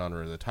mention of the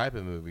genre, the type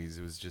of movies,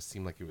 it was just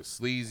seemed like it was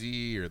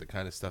sleazy or the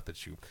kind of stuff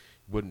that you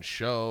wouldn't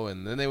show,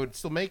 and then they would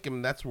still make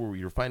them. That's where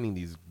you're finding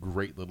these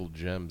great little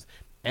gems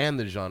and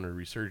the genre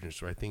resurgence.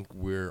 So I think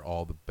we're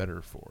all the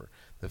better for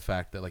the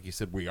fact that, like you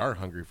said, we are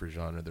hungry for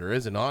genre. There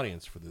is an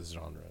audience for this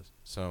genre.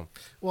 So,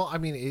 Well, I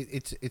mean,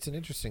 it's an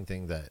interesting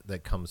thing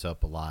that comes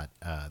up a lot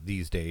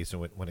these days,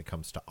 and when it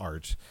comes to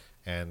art,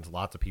 and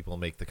lots of people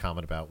make the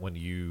comment about when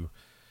you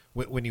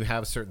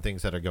have certain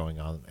things that are going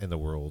on in the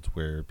world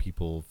where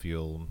people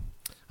feel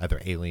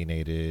either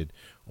alienated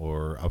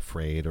or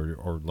afraid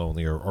or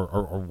lonely or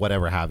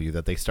whatever have you,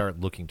 that they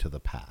start looking to the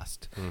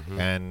past.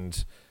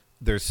 And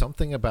there's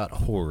something about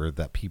horror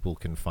that people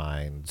can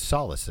find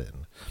solace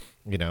in.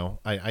 You know,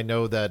 I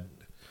know that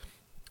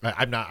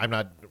I'm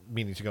not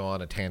meaning to go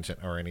on a tangent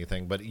or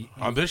anything, but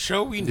on this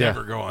show, we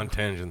never go on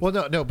tangents.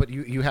 well, no, but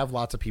you have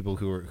lots of people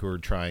who are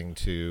trying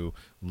to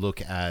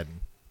look at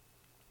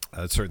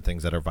certain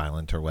things that are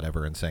violent or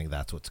whatever, and saying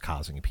that's what's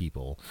causing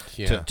people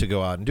to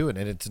go out and do it.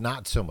 And it's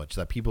not so much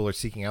that people are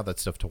seeking out that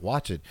stuff to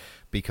watch it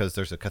because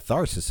there's a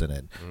catharsis in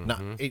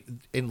it.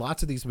 In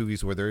lots of these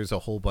movies where there's a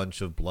whole bunch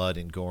of blood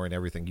and gore and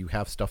everything, you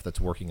have stuff that's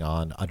working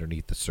on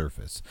underneath the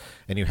surface,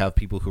 and you have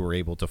people who are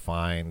able to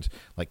find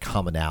like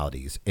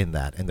commonalities in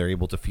that, and they're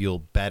able to feel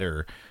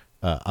better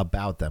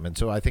about them. And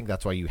so I think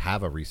that's why you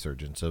have a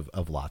resurgence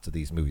of lots of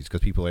these movies, because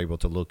people are able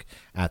to look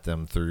at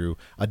them through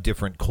a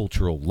different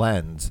cultural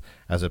lens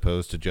as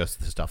opposed to just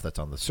the stuff that's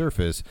on the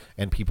surface,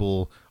 and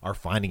people are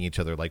finding each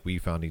other like we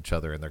found each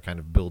other, and they're kind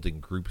of building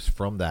groups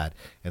from that.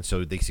 And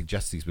so they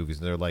suggest these movies,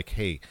 and they're like,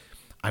 hey,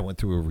 I went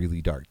through a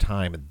really dark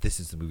time, and this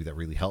is the movie that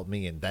really helped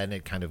me. And then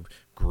it kind of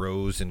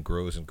grows and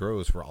grows and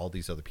grows for all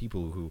these other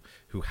people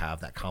who have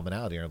that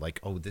commonality and are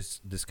like, oh, this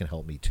can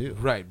help me too.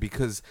 Right,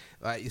 because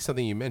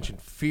something you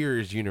mentioned, fear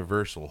is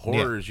universal,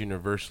 horror is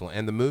universal,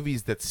 and the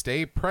movies that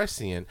stay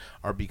prescient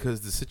are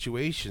because the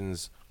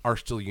situations are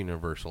still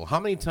universal. How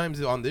many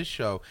times on this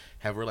show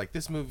have we like,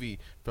 this movie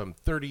from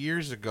 30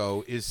 years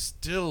ago is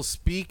still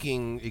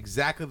speaking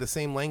exactly the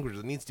same language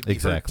that needs to be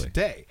heard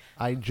today?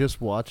 I just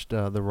watched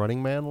The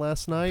Running Man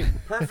last night.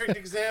 Perfect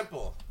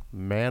example.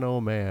 Man, oh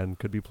man,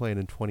 could be playing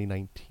in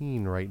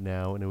 2019 right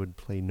now, and it would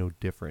play no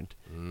different.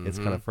 It's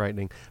kind of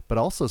frightening. But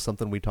also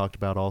something we talked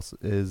about also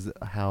is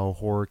how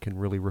horror can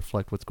really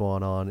reflect what's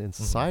going on in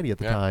society at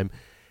the time.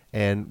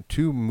 And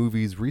two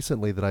movies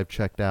recently that I've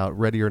checked out,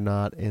 Ready or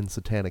Not and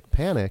Satanic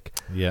Panic,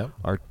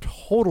 are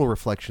total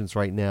reflections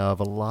right now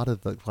of a lot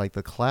of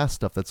the class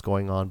stuff that's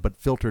going on, but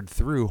filtered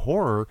through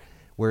horror,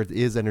 where it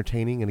is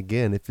entertaining. And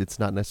again, if it's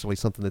not necessarily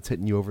something that's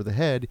hitting you over the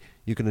head,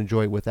 you can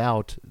enjoy it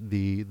without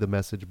the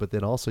message. But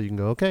then also you can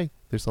go, okay,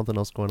 there's something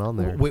else going on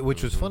there.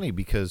 Which was funny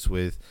because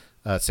with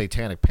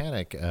Satanic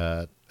Panic,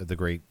 the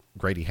great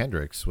Grady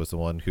Hendrix was the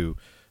one who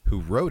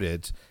wrote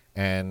it,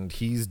 and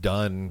he's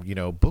done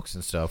books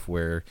and stuff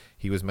where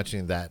he was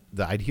mentioning that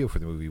the idea for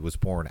the movie was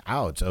born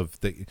out of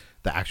the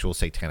actual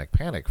Satanic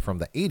Panic from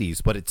the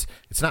 80s, but it's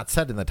not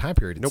set in the time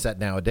period. It's set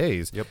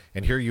nowadays. Yep.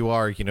 And here you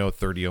are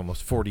 30,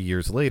 almost 40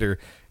 years later,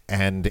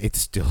 and it's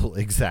still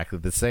exactly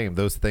the same.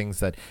 Those things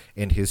that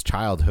in his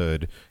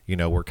childhood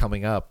were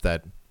coming up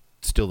that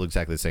still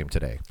exactly the same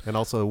today. And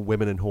also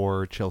Women in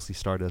Horror, Chelsea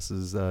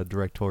Stardust's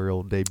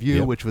directorial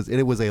debut, Yep.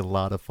 it was a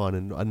lot of fun.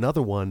 And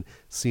another one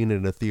seen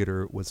in a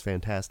theater was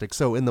fantastic.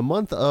 So in the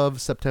month of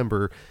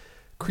September,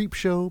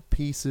 Creepshow,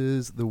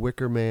 Pieces, The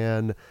Wicker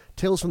Man,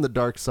 Tales from the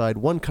Dark Side,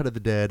 One Cut of the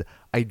Dead,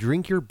 I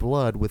Drink Your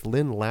Blood with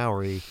Lynn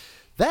Lowry.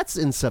 That's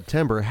in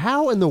September.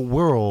 How in the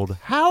world,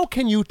 how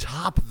can you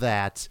top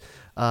that?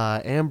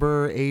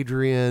 Amber,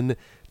 Adrian,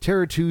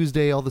 Terror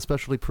Tuesday, all the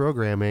specialty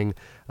programming.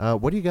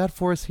 What do you got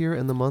for us here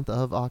in the month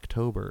of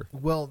October?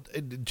 Well,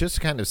 just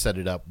to kind of set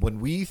it up, when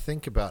we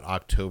think about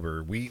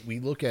October, we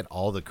look at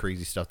all the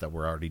crazy stuff that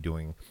we're already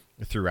doing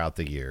throughout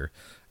the year.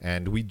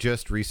 And we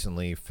just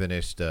recently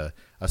finished a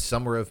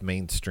summer of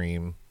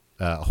mainstream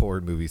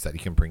horror movies that you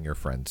can bring your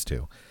friends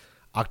to.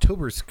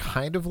 October's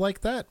kind of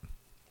like that.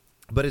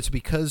 But it's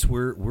because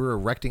we're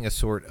erecting a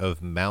sort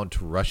of Mount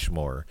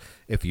Rushmore,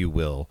 if you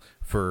will,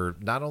 for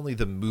not only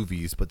the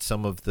movies, but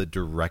some of the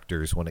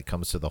directors when it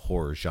comes to the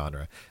horror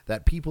genre.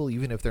 That people,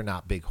 even if they're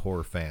not big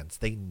horror fans,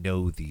 they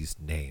know these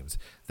names.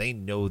 They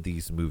know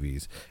these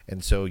movies.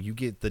 And so you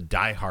get the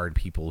diehard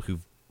people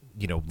who've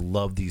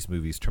love these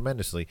movies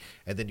tremendously,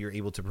 and then you're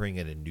able to bring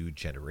in a new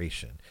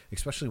generation,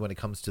 especially when it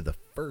comes to the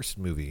first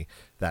movie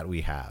that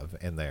we have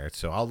in there.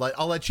 So I'll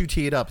let you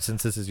tee it up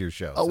since this is your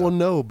show. Oh, so. well,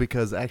 no,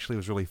 because actually it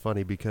was really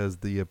funny because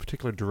the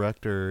particular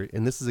director,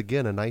 and this is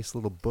again a nice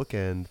little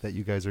bookend that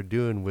you guys are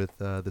doing with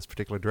this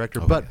particular director,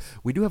 but yes.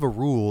 we do have a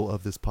rule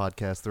of this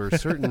podcast. There are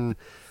certain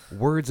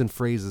words and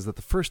phrases that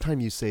the first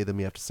time you say them,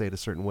 you have to say it a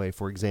certain way.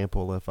 For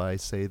example, if I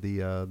say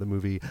the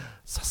movie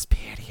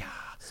Suspiria,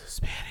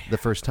 the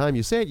first time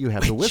you say it, you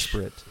have to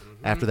whisper it.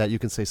 After that, you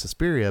can say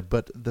Suspiria.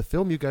 But the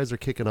film you guys are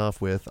kicking off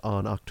with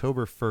on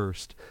October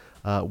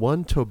 1st,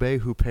 one Tobey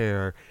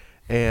Hooper,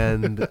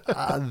 and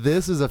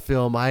this is a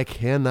film I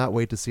cannot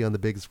wait to see on the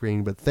big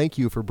screen. But thank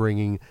you for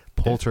bringing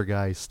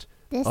Poltergeist.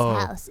 This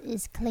house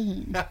is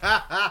clean.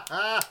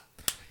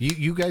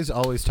 You guys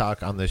always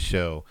talk on this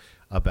show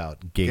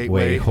about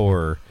gateway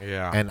horror.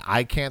 Yeah. And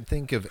I can't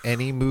think of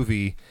any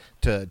movie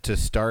to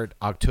start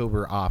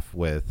October off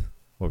with.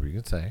 What were you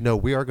going to say? No,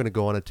 we are going to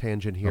go on a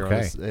tangent here. Okay.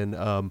 On this,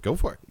 and Go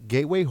for it.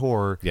 Gateway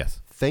Horror.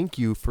 Yes. Thank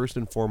you first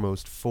and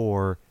foremost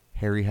for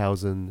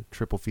Harryhausen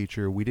triple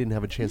feature. We didn't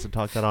have a chance to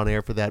talk that on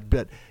air for that,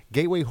 but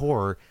Gateway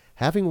Horror,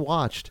 having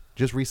watched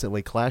just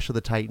recently Clash of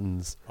the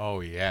Titans. Oh,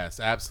 yes,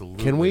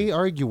 absolutely. Can we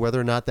argue whether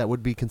or not that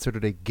would be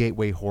considered a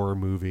gateway horror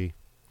movie?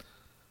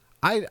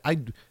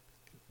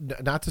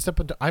 Not to step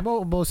into, I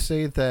almost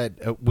say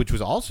that, which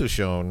was also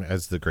shown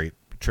as the great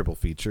triple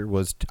feature,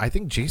 was I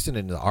think Jason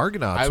and the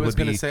Argonauts. I was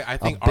going to say I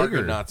think bigger.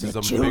 Argonauts is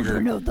a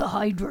Children bigger. of the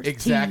Hydra's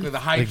Exactly, teeth. the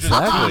Hydra.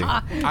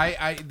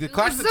 Exactly. The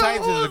Clash of the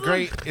Titans is a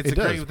great. It's It a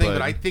great does, thing, but-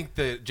 but I think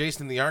the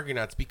Jason and the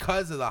Argonauts,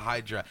 because of the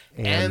Hydra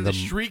And and the the-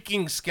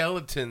 shrieking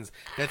skeletons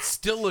that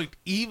still looked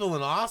evil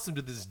and awesome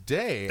to this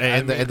day.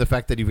 And the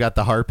fact that you've got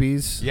the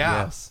harpies.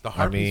 yeah, Yes. the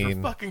Harpies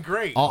mean, were fucking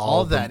great.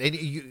 All of that.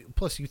 And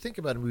plus, you think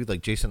about a movie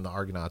like Jason and the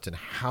Argonauts and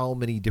how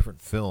many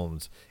different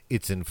films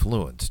it's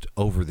influenced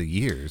over the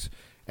years.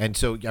 And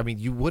so, I mean,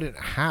 you wouldn't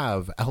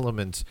have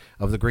elements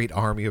of the Great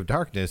Army of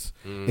Darkness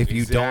if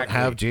you don't exactly.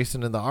 have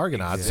Jason and the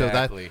Argonauts.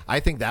 Exactly. So that I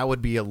think that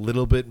would be a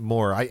little bit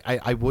more.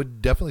 I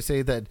would definitely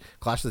say that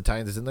Clash of the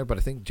Titans is in there, but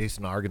I think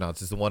Jason and the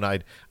Argonauts is the one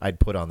I'd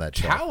put on that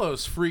show.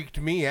 Talos freaked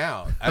me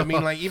out. I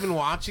mean, like even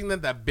watching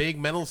that big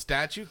metal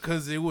statue,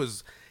 because it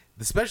was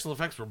the special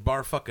effects were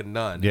bar fucking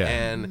none. Yeah.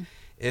 And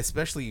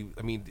especially,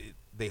 I mean,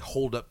 they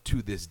hold up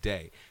to this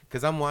day.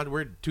 Because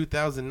we're in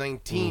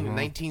 2019,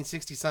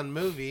 1960 some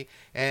movie,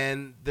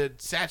 and the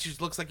statue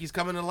looks like he's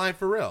coming to life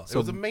for real. It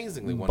was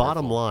amazingly wonderful.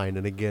 Bottom line,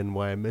 and again,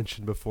 why I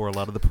mentioned before a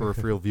lot of the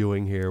peripheral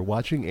viewing here,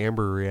 watching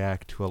Amber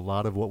react to a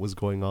lot of what was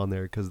going on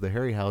there, because the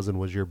Harryhausen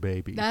was your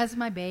baby. That's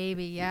my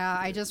baby. Yeah,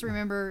 I just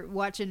remember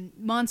watching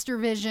Monster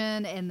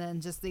Vision and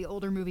then just the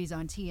older movies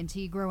on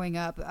TNT growing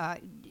up.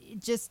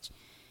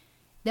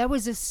 That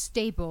was a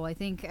staple. I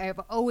think I've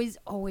always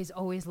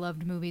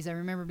loved movies. I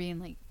remember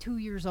being like 2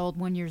 years old,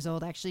 1 year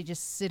old, actually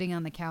just sitting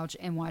on the couch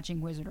and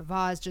watching Wizard of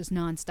Oz just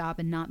nonstop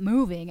and not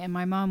moving. And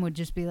my mom would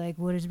just be like,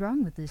 "What is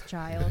wrong with this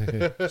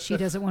child? She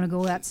doesn't want to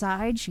go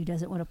outside. She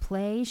doesn't want to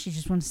play. She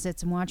just wants to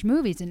sit and watch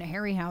movies." And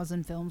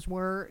Harryhausen films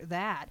were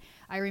that.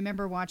 I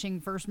remember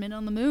watching First Men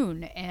on the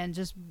Moon, and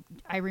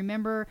I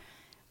remember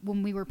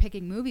when we were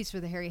picking movies for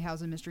the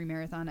Harryhausen Mystery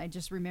Marathon, I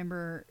just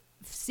remember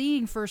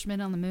seeing First Men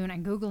on the Moon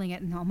and Googling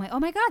it, and I'm like, oh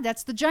my God,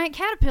 that's the giant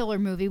caterpillar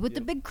movie with the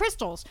big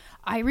crystals.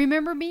 I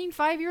remember being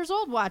 5 years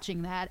old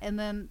watching that. And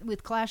then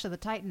with Clash of the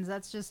Titans,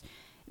 that's just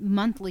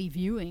monthly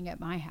viewing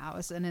at my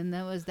house. And then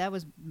that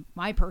was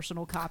my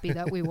personal copy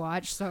that we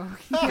watched. So,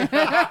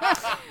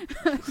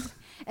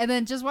 and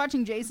then just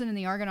watching Jason and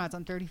the Argonauts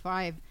on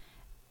 35,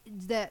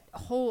 that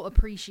whole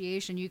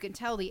appreciation, you can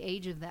tell the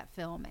age of that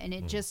film, and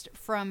it just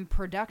from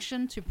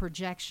production to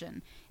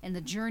projection, and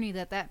the journey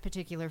that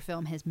particular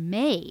film has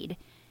made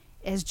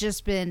has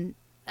just been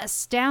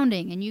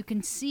astounding, and you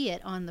can see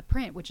it on the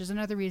print, which is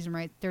another reason,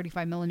 right?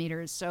 35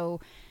 millimeter is so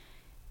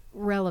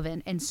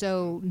relevant and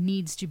so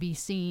needs to be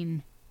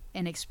seen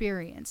and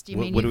experienced.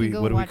 What do we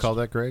call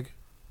that, Greg?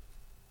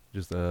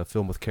 Just a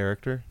film with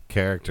character.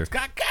 Character. It's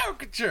got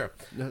caricature.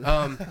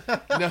 No.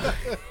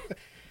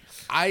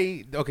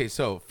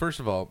 So first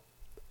of all,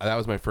 that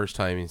was my first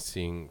time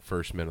seeing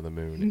First Men on the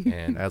Moon,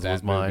 and As that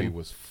was mine. movie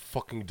was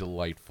fucking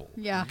delightful.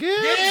 Yeah.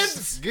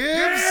 Gibbs!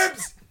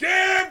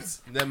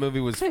 That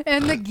movie was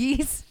And the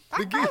geese.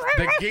 the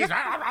geese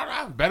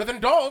better than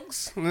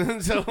dogs.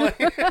 So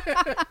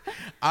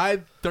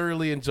I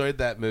thoroughly enjoyed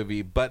that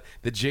movie, but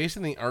the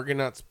Jason the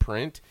Argonauts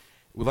print,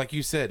 like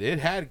you said, it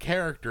had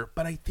character,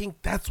 but I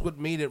think that's what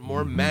made it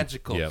more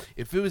magical. Yep.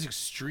 If it was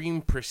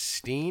extreme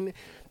pristine,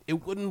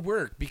 it wouldn't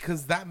work,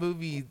 because that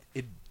movie,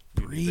 it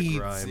breathes.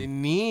 grime. It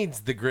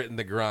needs the grit and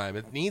the grime.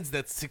 It needs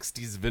that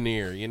 60s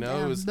veneer, you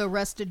know? It was, The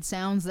rusted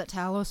sounds that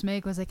Talos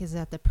make was like, is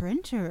that the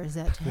print or is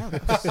that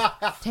Talos?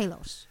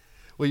 Talos.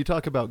 Well, you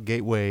talk about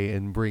gateway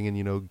and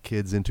bringing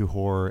kids into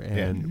horror,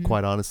 and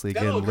quite honestly, that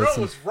again, little girl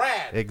listen. was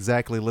rad.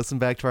 Exactly. Listen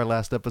back to our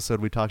last episode.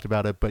 We talked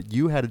about it, but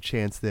you had a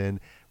chance then.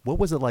 What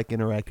was it like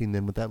interacting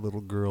then with that little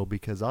girl?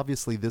 Because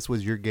obviously this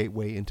was your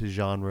gateway into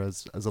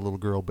genres as a little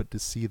girl, but to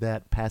see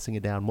that, passing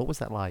it down, what was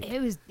that like?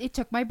 It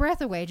took my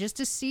breath away just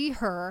to see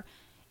her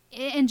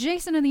and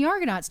Jason and the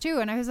Argonauts too.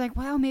 And I was like,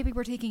 well, maybe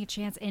we're taking a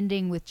chance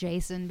ending with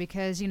Jason,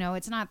 because,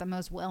 it's not the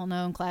most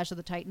well-known. Clash of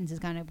the Titans has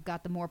kind of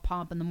got the more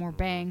pomp and the more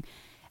bang.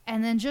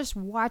 And then just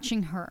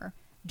watching her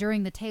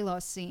during the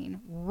Talos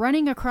scene,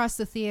 running across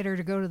the theater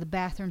to go to the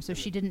bathroom so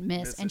she didn't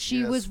miss. And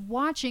she was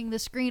watching the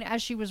screen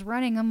as she was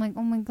running. I'm like,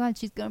 oh my God,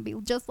 she's going to be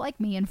just like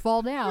me and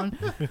fall down.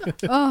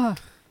 Oh.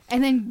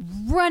 And then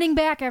running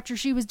back after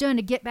she was done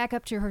to get back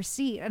up to her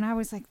seat. And I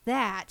was like,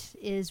 that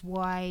is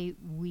why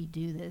we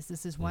do this.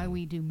 This is why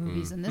we do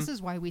movies. And this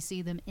is why we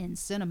see them in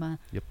cinema.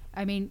 Yep.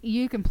 I mean,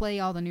 you can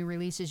play all the new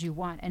releases you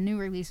want. And new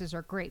releases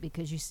are great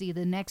because you see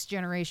the next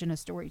generation of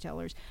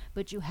storytellers.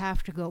 But you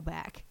have to go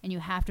back and you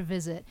have to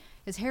visit.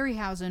 As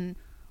Harryhausen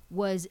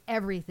was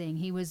everything.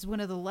 He was one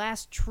of the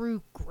last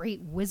true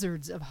great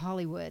wizards of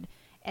Hollywood.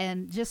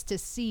 And just to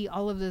see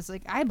all of this,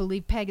 like, I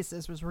believe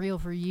Pegasus was real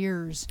for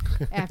years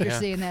after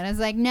seeing that. I was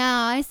like, no,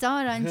 I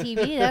saw it on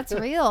TV. That's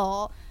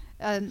real.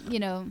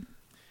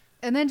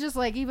 And then just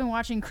like even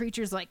watching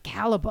creatures like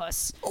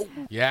Calibus. Oh,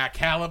 yeah,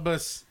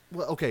 Calibus.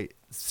 Well, okay,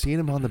 seeing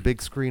him on the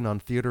big screen on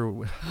theater,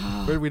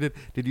 where we did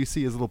you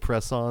see his little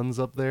press-ons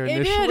up there It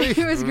initially? did.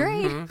 It was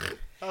great.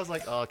 I was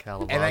like, oh,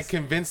 Calibos. And I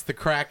convinced the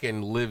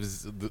Kraken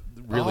lives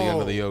really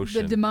under the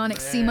ocean. The demonic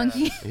sea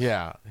monkey.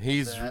 Yeah,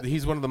 he's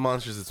one of the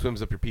monsters that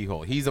swims up your pee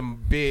hole. He's a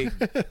big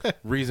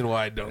reason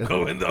why I don't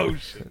go in the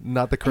ocean.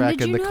 Not the And Kraken,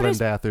 did you the notice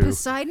Clendathu.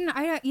 Poseidon?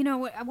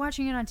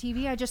 Watching it on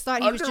TV, I just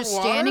thought he was just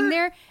standing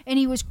there and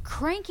he was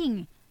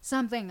cranking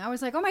something. I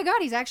was like, oh my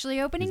God, he's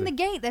actually opening the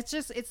gate.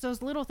 It's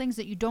those little things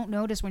that you don't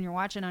notice when you're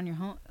watching on your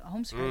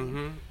home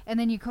screen. And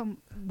then you come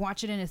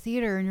watch it in a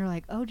theater and you're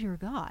like, oh dear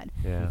God.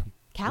 Yeah.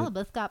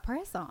 Calibus got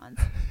press-ons.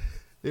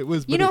 It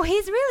was. He's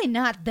really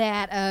not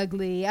that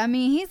ugly. I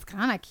mean, he's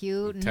kind of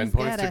cute. And 10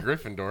 points to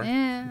Gryffindor.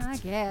 Yeah, I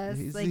guess.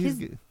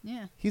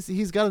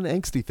 He's got an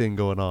angsty thing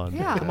going on.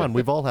 Yeah. Come on,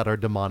 we've all had our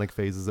demonic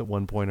phases at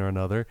one point or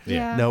another.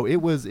 Yeah. No,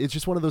 it's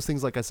just one of those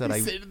things. Like I said,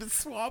 Say to the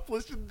swamp,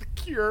 listen to the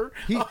Cure.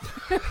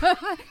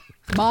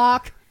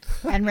 Mock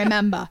and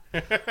remember.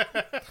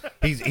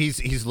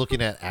 He's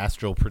looking at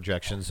astral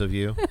projections of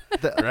you.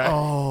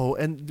 Oh,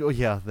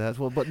 that's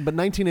but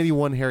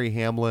 1981 Harry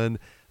Hamlin.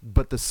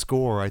 But the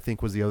score, I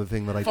think, was the other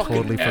thing that I Fucking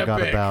totally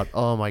forgot epic. about.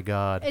 Oh my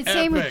God! It's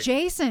same with Epic.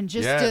 Jason.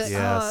 Just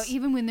Yes.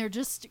 even when they're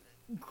just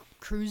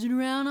cruising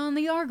around on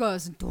the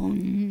Argos.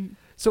 Dun.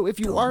 So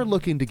if you are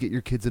looking to get your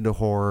kids into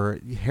horror,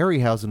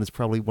 Harryhausen is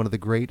probably one of the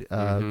great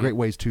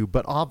ways too.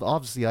 But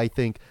obviously, I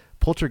think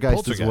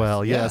Poltergeist as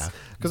well. Yes,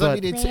 because I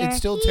But- mean, it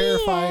still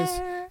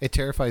terrifies. It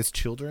terrifies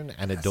children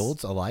and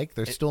adults alike.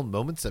 There's still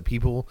moments that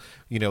people,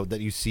 that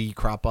you see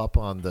crop up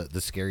on the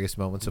scariest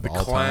moments of The all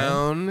time.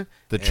 clown.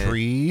 The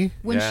tree.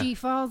 When Yeah. she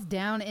falls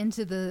down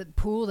into the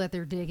pool that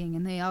they're digging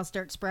and they all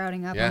start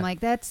sprouting up, Yeah. I'm like,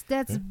 that's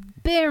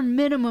bare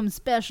minimum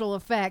special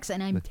effects,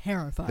 and I'm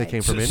terrified. they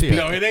came from So India.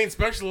 No, it ain't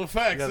special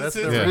effects. Yeah, This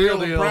that's is the real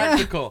real and deal.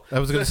 practical. I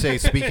was going to say,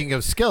 speaking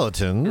of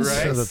skeletons,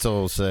 Right. that's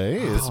all I'll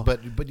say.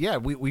 But yeah,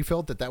 we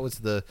felt that was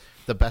the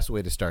best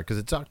way to start, because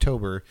it's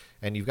October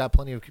and you've got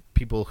plenty of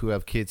people who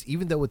have kids.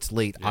 Even though it's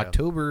late, Yeah.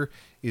 October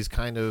is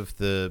kind of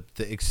the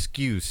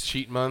excuse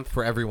Cheat month.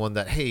 for everyone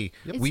that, hey,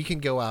 we can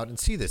go out and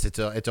see this. It's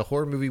a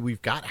horror movie.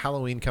 We've got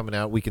Halloween coming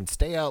out. We can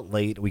stay out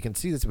late. We can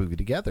see this movie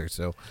together.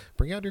 So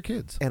bring out your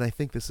kids. And I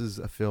think this is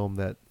a film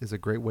that is a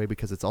great way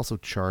because it's also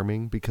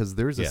charming, because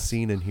there's a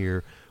scene in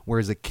here where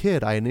as a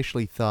kid I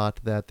initially thought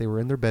that they were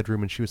in their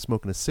bedroom and she was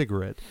smoking a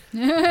cigarette.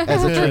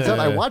 As it turns out,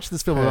 I watched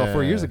this film about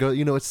 4 years ago.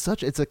 You know, it's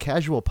a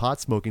casual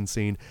pot smoking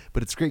scene,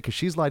 but it's great because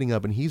she's lighting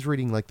up and he's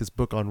reading like this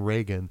book on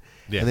Reagan.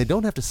 And they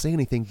don't have to say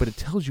anything, but it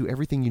tells you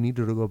everything you need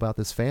to know about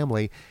this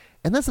family.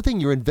 And that's the thing,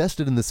 you're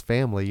invested in this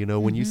family. You know,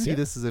 when you see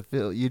this as a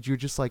film, you're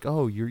just like,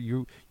 oh,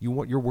 you're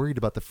worried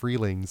about the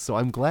Freelings. So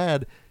I'm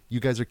glad you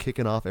guys are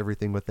kicking off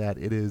everything with that.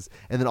 It is,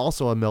 and then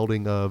also a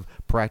melding of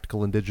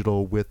practical and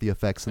digital with the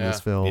effects in this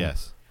film.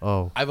 Yes.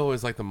 Oh, I've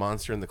always liked the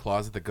monster in the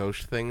closet, the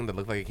ghost thing that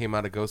looked like it came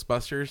out of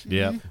Ghostbusters.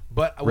 Yeah.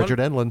 But Richard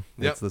Enlund.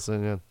 Yep. That's the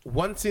same. Yeah.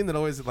 One scene that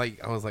always I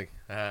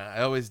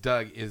always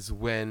dug is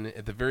when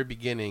at the very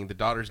beginning the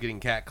daughter's getting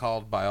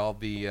catcalled by all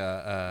the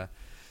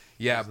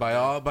by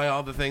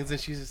all the things, and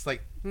she's just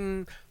like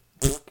and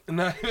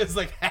I was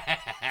like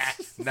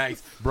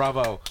nice,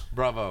 bravo.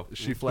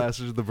 She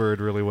flashes the bird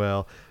really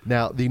well.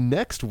 Now the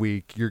next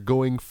week you're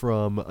going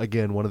from,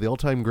 again, one of the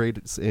all-time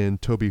greats in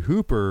Tobe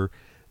Hooper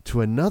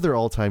to another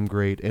all-time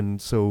great, and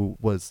so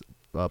was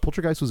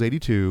Poltergeist was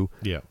 82.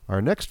 Yeah.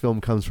 Our next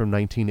film comes from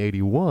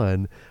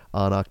 1981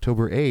 on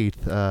October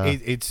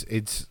 8th.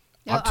 It's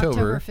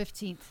October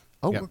 15th.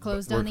 Oh, we're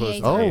closed we're on the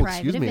closed 8th. on Oh, for a private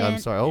excuse me. I'm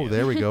event. sorry. Oh,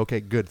 there we go.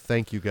 Okay, good.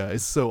 Thank you,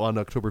 guys. So on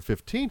October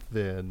 15th,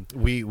 then.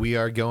 We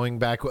are going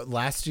back.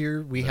 Last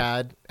year we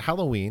had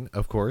Halloween,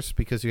 of course,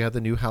 because you had the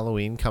new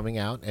Halloween coming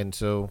out, and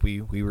so we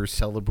were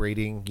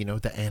celebrating,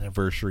 the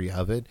anniversary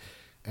of it.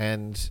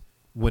 And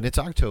when it's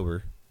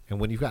October, and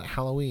when you've got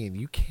Halloween,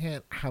 you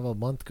can't have a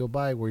month go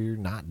by where you're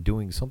not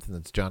doing something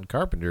that's John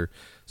Carpenter.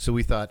 So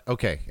we thought,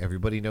 okay,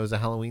 everybody knows the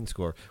Halloween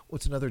score.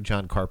 What's another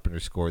John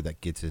Carpenter score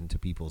that gets into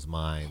people's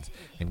minds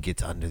and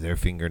gets under their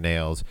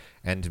fingernails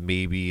and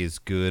maybe is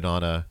good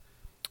on a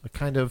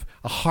kind of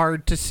a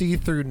hard to see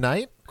through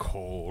night?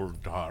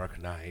 Cold, dark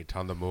night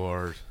on the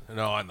moors.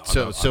 No, on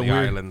the we're-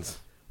 islands.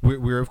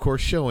 We're of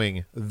course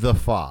showing The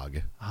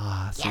Fog.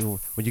 So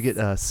when you get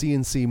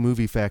CNC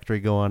Movie Factory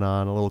going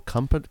on, a little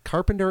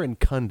Carpenter and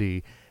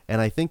Cundy, and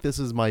I think this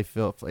is my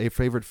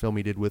favorite film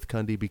he did with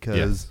Cundy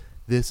because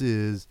this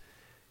is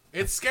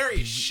It's scary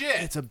as shit.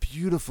 it's a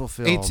beautiful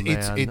film.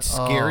 It's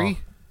scary.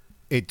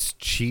 It's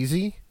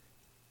cheesy.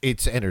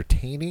 It's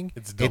entertaining.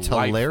 It's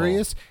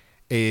hilarious.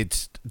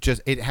 It's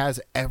just, it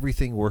has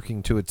everything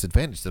working to its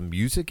advantage. The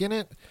music in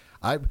it.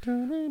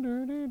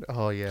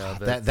 Oh yeah,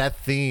 That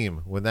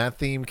theme, when that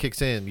theme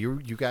kicks in, you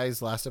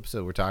guys last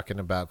episode were talking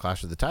about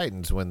Clash of the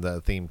Titans when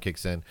the theme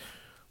kicks in.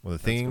 When the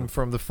theme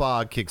from The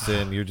Fog kicks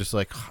in, you're just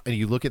like, and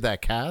you look at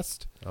that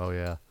cast. Oh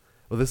yeah.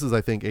 Well, this is,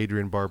 I think,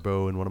 Adrienne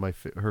Barbeau in one of my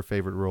her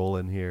favorite role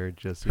in here.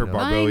 Just Her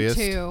Barbeau. Mine Barbeauist.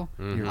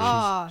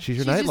 too. She's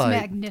your just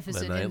nightlight.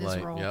 magnificent in this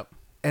role. Yep.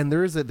 And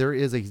there is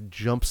a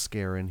jump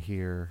scare in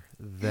here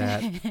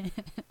that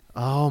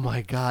oh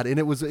my god. And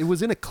it was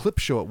in a clip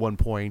show at one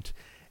point,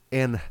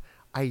 and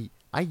I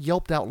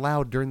yelped out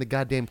loud during the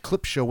goddamn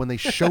clip show when they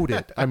showed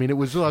it. I mean, I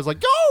was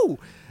like, "Yo!"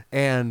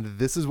 And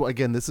this is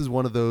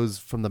one of those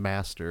from The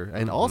Master.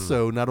 And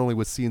also, not only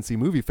with CNC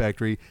Movie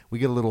Factory, we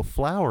get a little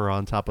flower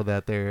on top of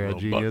that there, Little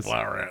Genius. buck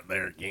flower out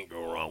there, can't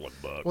go wrong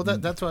with buck. Well,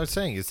 that's what I was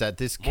saying, is that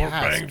this More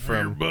cast bang for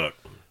your buck.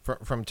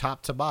 from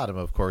top to bottom,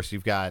 of course,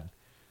 you've got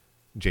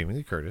Jamie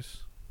Lee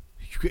Curtis.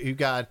 You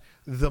got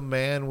the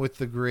man with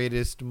the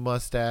greatest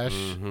mustache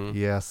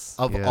Yes.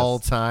 of yes. all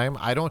time.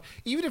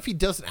 Even if he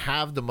doesn't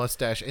have the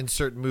mustache in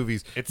certain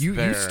movies,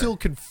 you still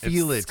can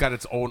feel It's it. got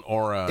its own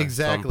aura.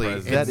 Exactly. some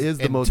presence. That is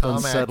the and most Tom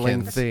unsettling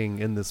Atkins. thing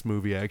in this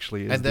movie,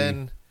 actually. Is And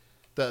then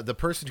the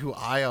person who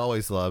I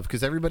always love,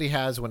 because everybody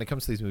has, when it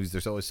comes to these movies,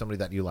 there's always somebody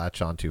that you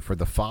latch onto. For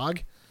The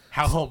Fog,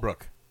 Hal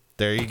Holbrook.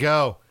 there you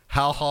go.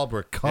 Hal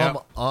Holbrook, come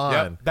Yep. on.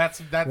 Yep.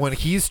 That's when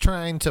he's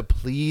trying to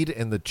plead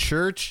in the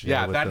church.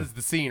 yeah, with that the- is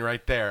the scene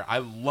right there. I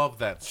love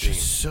that scene.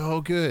 Just so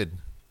good.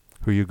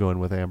 who you going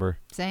with, Amber?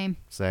 Same.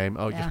 Same.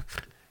 Oh, Yeah.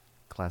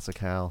 Classic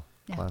Hal.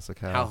 Yeah. Classic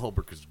Hal. Hal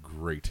Holbrook is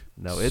great.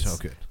 No, it's So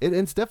good.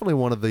 It's definitely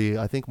one of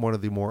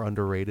the more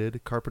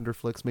underrated Carpenter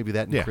flicks. Maybe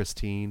that and Yeah.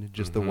 Christine,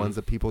 just the ones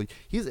that people.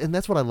 And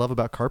that's what I love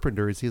about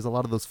Carpenter is he has a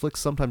lot of those flicks.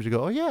 Sometimes you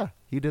go, oh yeah,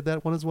 he did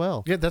that one as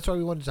well. Yeah, that's why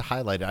we wanted to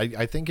highlight it.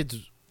 I think it's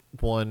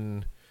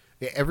one.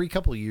 Every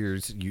couple of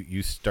years,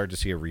 you start to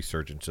see a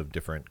resurgence of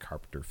different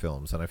Carpenter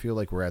films, and I feel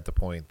like we're at the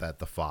point that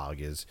The Fog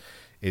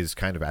is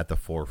kind of at the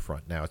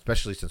forefront now,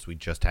 especially since we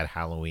just had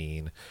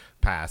Halloween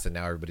pass, and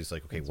now everybody's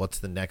like, okay, what's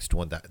the next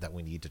one that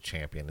we need to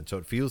champion? And so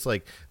it feels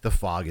like The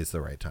Fog is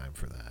the right time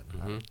for that.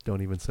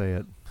 Don't even say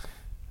it.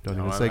 Don't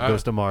No, even say I-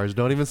 Ghost of Mars.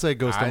 Don't even say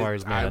Ghost of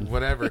Mars, man.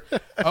 Whatever.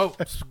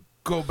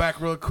 Go back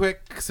real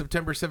quick.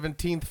 September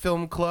 17th,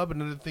 Film Club.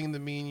 Another thing that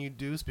me and you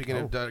do, speaking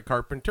of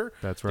Carpenter.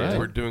 That's is right.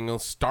 We're doing a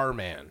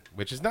Starman,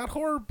 which is not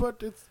horror,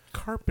 but it's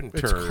Carpenter.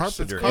 It's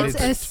Carpenter. It's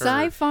a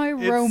sci-fi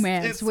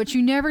romance, which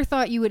you never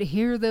thought you would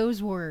hear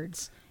those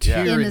words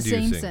Yeah. in the same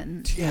Tear-inducing.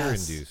 sentence.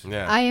 Tear-inducing.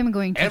 Yeah. I am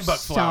going to And Buck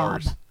sob.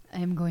 Flowers.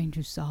 I'm going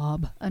to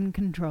sob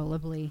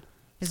uncontrollably.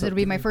 Because So it'll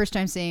be my good. first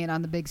time seeing it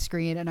on the big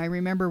screen. And I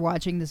remember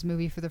watching this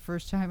movie for the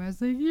first time. I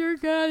was like, your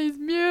God is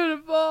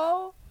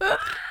beautiful. And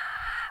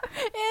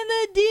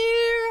the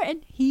deer.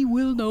 And he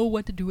will know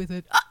what to do with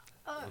it.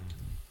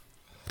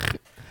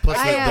 Plus,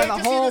 I have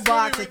a whole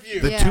box of with you.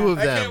 the Yeah. two of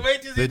I them, can't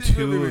wait to see the this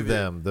movie two with of you.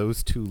 them,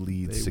 those two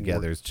leads They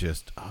together work. is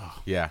just,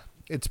 Yeah.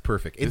 it's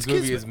perfect. This It's movie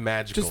Kismet. is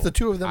magical. Just the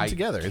two of them I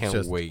together. It's Can't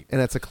just- wait. And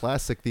it's a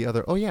classic. The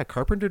other. Oh yeah,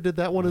 Carpenter did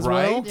that one as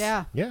Right? well.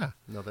 Yeah. Yeah.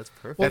 No, that's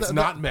perfect. Well, That's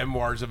not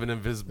Memoirs of an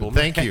Invisible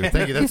Man. Thank you. That's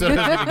what I was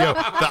going to go.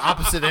 The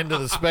opposite end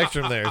of the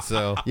spectrum there.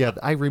 So Yeah,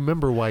 I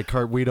remember why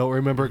we don't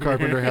remember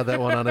Carpenter had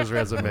that one on his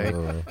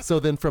resume. So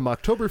then from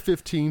October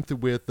 15th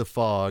with The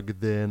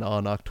Fog, then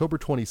on October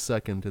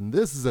 22nd, and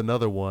this is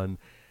another one.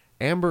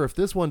 Amber, if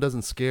this one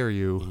doesn't scare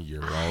you,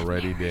 You're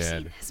already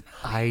dead.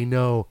 I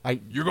know.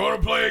 You're gonna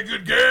play a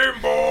good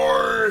game,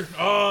 boy.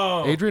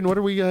 Oh, Adrian, what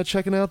are we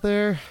checking out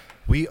there?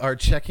 we are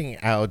checking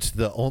out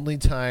the only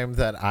time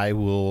that I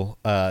will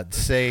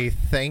say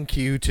thank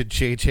you to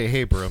J.J.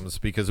 Abrams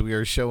because we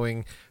are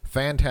showing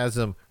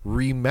Phantasm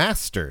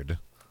Remastered,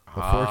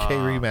 a 4K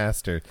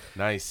remaster,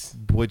 Nice.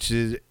 which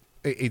is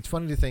it's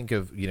funny to think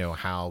of, you know,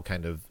 how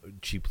kind of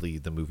cheaply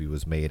the movie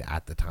was made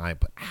at the time,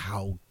 but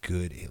how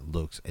good it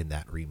looks in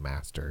that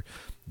remaster.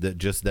 That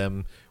just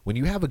them, when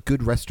you have a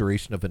good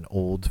restoration of an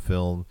old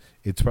film,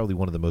 it's probably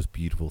one of the most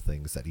beautiful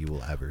things that you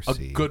will ever A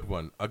see. good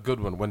one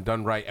when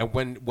done right, and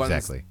when one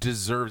Exactly.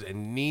 deserves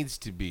and needs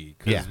to be.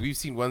 Because Yeah. we've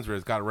seen ones where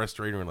it's got a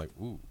restorator and we're like,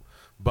 ooh.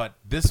 But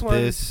this one,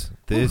 This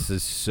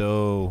is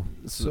so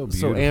beautiful.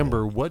 So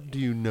Amber, what do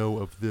you know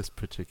of this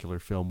particular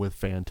film with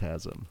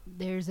Phantasm?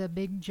 There's a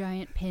big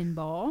giant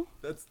pinball.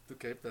 That's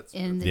okay. That's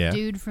And the Yeah.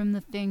 dude from the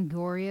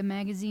Fangoria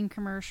magazine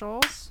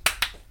commercials.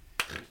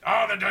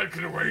 oh, the dead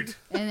can wait.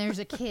 And there's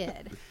a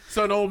kid.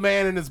 so an old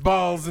man and his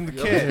balls and the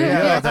kid.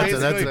 Yeah, that's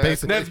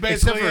that's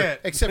basically it.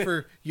 Except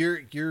for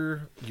you're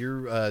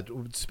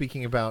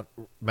speaking about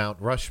Mount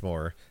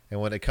Rushmore,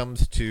 and when it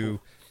comes to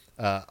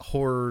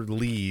horror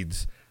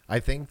leads, I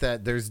think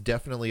that there's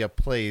definitely a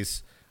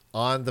place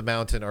on the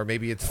mountain, or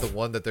maybe it's the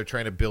one that they're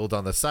trying to build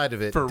on the side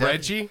of it. For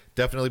Reggie?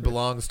 Definitely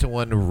belongs to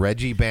one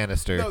Reggie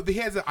Bannister. No, he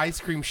has an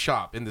ice cream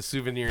shop in the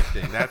souvenir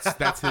thing.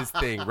 That's his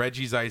thing.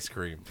 Reggie's ice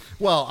cream.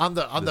 Well, on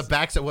the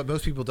backside, what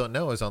most people don't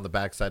know is on the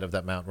backside of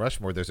that Mount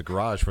Rushmore, there's a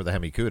garage for the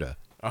Hemikuda.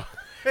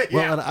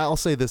 Well, and I'll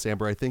say this,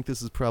 Amber. I think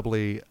this is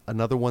probably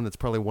another one that's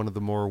probably one of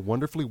the more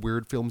wonderfully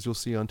weird films you'll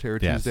see on Terror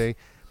Yes. Tuesday.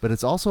 But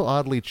it's also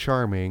oddly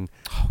charming.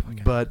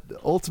 But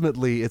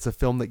ultimately, it's a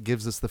film that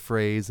gives us the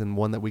phrase, and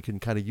one that we can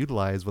kind of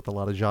utilize, what a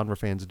lot of genre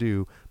fans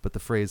do, but the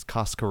phrase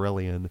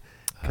Coscarellian.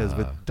 Because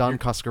with Don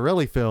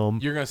Coscarelli film,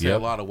 You're gonna say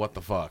Yep. a lot of what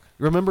the fuck.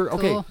 remember?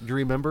 Okay, Cool. do you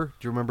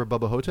remember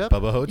Bubba Hotep?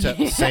 Bubba Hotep,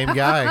 same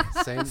guy.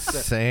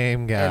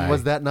 Same guy. And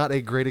was that not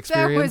a great That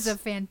experience? was a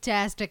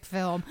fantastic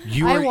film.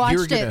 You I were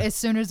watched gonna- it as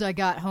soon as I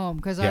got home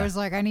because Yeah. I was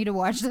like, I need to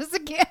watch this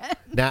again.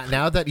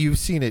 Now that you've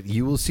seen it,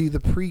 you will see the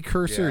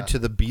precursor Yeah. to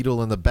the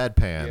beetle in the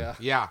bedpan.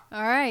 Yeah.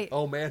 All right.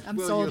 Oh man, I'm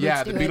Well, sold. Yeah,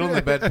 Let's the do beetle it.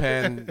 in the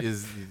bedpan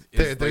is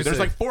There's there's a-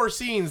 like 4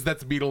 scenes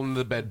that's beetle in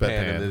the bedpan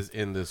Bedpan.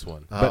 in this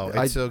one. Oh,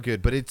 But it's so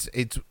good. But it's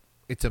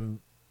a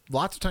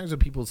lots of times when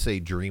people say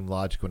dream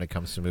logic when it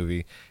comes to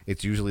movie,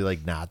 it's usually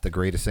like not the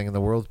greatest thing in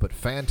the world. But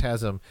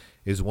Phantasm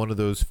is one of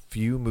those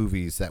few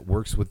movies that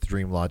works with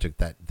dream logic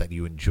that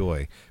you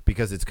enjoy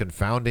because it's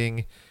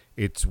confounding.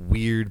 It's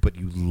weird, but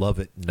you love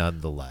it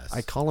nonetheless.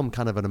 I call him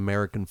kind of an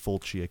American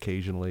Fulci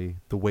occasionally,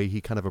 the way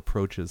he kind of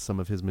approaches some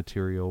of his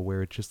material,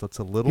 where it just lets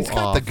a little He's got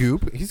off. the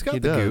goop. He's got He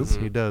the does.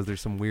 goop. He does. There's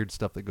some weird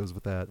stuff that goes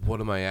with that. One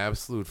of my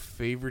absolute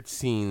favorite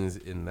scenes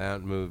in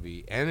that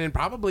movie, and then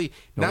probably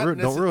Don't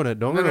ruin it.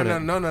 Don't no, ruin no,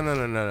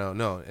 it.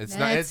 No. It's not.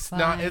 That's It's not.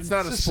 fine. It's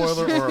not a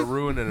spoiler or a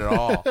ruin it at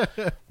all.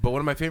 But one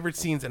of my favorite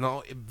scenes, and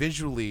all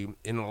visually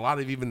in a lot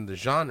of even the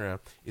genre,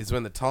 is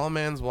when the tall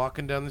man's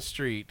walking down the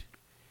street,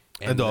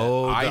 and the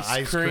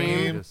ice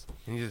cream. and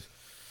he just.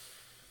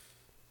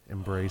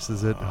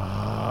 Embraces it. And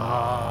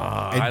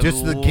I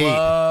just the gate.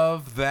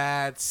 love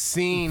that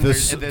scene. The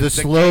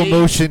slow gate.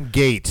 motion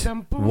gate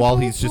Dum, boom, while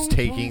boom, he's just boom,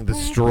 taking boom, the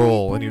boom,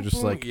 stroll, boom, and you're just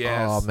boom, like,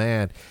 yes. oh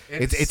man,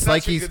 it's such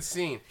like a he's good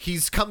scene.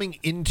 he's coming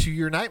into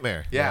your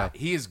nightmare. Yeah,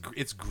 he is.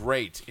 It's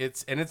great.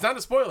 It's not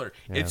a spoiler.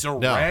 It's a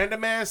No.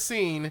 random ass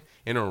scene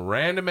in a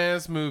random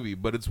ass movie,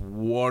 but it's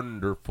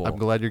wonderful. I'm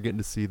glad you're getting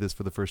to see this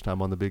for the first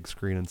time on the big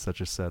screen in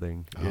such a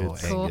setting. Oh,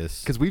 Cool.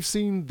 Angus. Because we've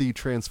seen the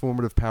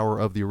transformative power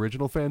of the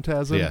original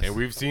Phantasm. Yes. And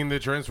we've seen the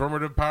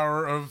transformative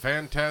power of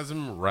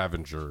Phantasm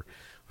Ravager.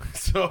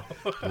 So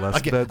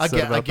Less said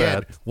about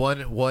Again, that.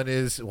 one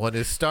is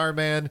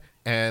Starman,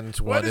 and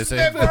one what is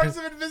Memoirs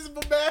of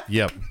Invisible Man?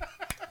 Yep.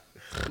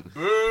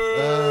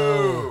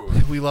 Boo!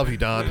 We love you,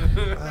 Don.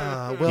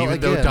 Well, Even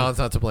though again, Don's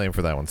not to blame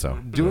for that one. So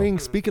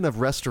speaking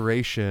of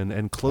restoration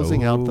and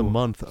closing out the Oh.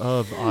 month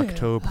of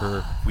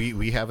October,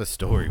 we have a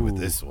story with Ooh.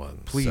 this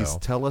one. please so.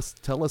 tell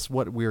us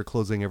what we're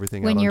closing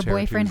everything When out on your Terror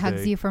boyfriend Tuesday.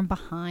 hugs you from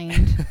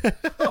behind.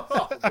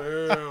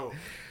 Boo!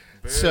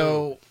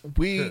 So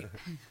we,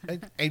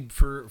 and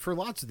for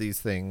lots of these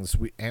things,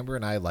 Amber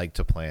and I like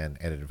to plan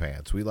in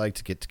advance. We like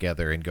to get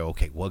together and go,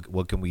 okay,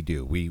 what can we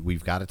do?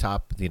 We've got to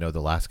top, the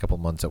last couple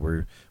months that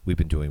we've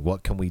been doing.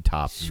 What can we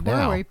top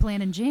now? We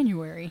plan in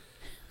January.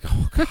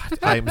 Oh God,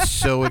 I'm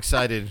so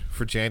excited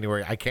for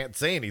January. I can't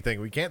say anything.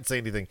 We can't say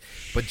anything,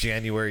 but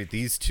January,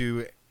 these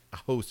two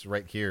hosts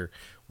right here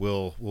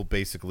will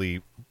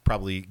basically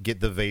probably get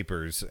the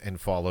vapors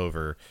and fall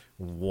over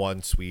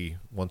once we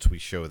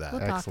show that.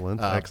 We'll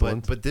talk.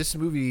 Excellent. But this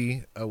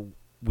movie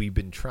we've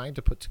been trying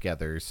to put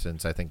together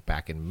since I think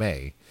back in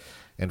May,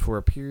 and for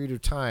a period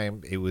of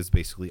time it was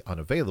basically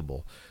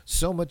unavailable.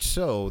 So much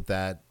so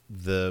that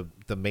the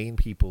main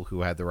people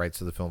who had the rights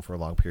to the film for a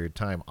long period of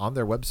time, on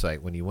their website,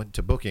 when you went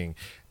to booking,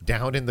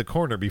 down in the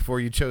corner before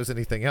you chose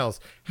anything else,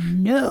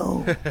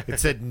 No.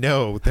 it said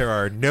no, there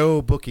are no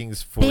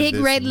bookings for Big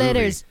this red movie.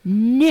 letters.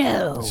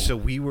 No. So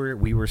we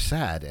were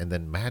sad, and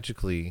then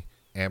magically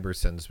Amber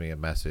sends me a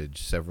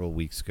message several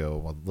weeks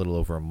ago, a little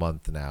over a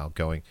month now,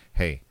 going,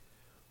 "Hey,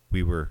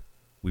 we were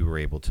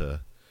able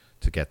to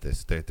get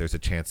this. There's a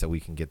chance that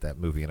we can get that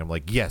movie." And I'm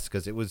like, "Yes,"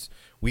 because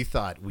we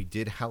thought we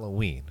did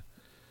Halloween.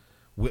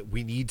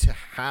 We need to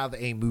have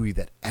a movie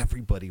that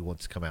everybody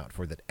wants to come out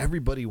for, that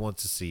everybody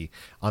wants to see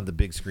on the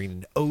big screen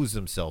and owes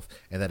themselves,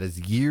 and that as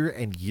year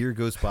and year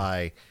goes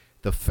by,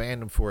 the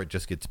fandom for it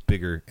just gets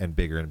bigger and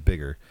bigger and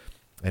bigger.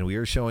 And we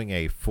are showing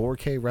a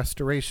 4K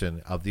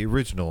restoration of the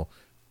original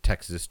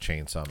Texas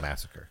Chainsaw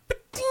Massacre.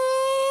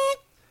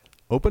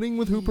 Opening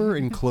with Hooper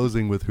and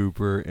closing with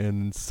Hooper,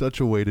 and such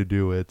a way to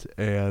do it.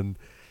 And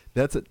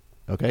that's it.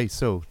 Okay,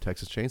 so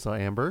Texas Chainsaw,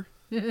 Amber.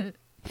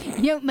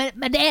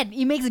 My dad,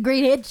 he makes a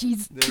great head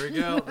cheese. There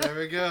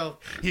we go.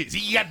 You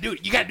gotta do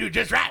it. You gotta do it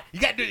just right. You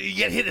gotta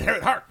hit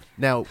it hard.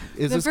 Now,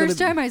 is The this gonna first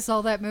time I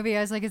saw that movie,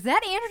 I was like, is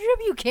that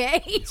Andrew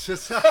WK?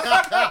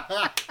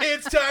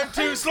 It's time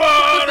to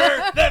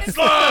slaughter. Let's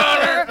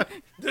slaughter.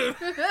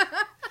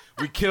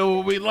 We kill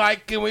what we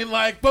like and we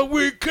like what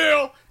we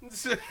kill.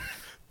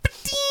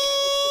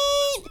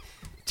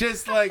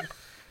 Just like,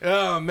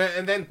 oh man,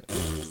 and then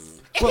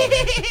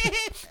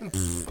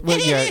Well,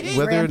 yeah,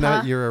 whether or Grandpa.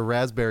 not you're a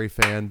Raspberry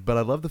fan, but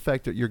I love the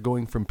fact that you're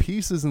going from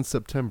Pieces in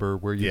September,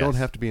 where you Yes. don't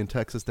have to be in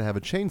Texas to have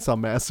a Chainsaw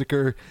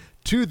Massacre,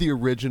 to the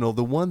original,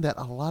 the one that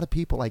a lot of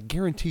people, I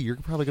guarantee you're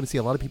probably going to see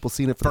a lot of people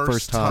seeing it for the First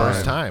first time.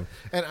 First time.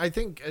 And I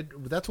think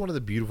that's one of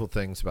the beautiful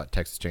things about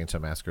Texas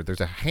Chainsaw Massacre. There's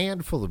a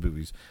handful of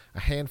movies, a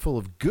handful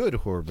of good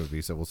horror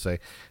movies, I will say,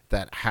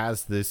 that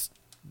has this,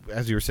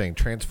 as you were saying,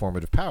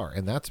 transformative power.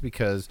 And that's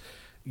because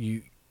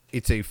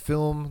it's a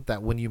film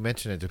that when you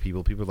mention it to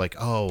people, people are like,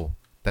 oh,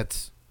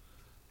 that's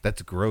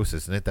gross,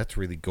 isn't it? That's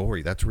really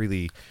gory. That's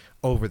really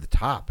over the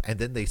top. And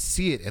then they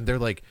see it and they're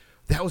like,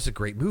 that was a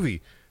great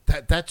movie.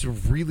 That's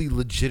really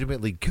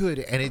legitimately good.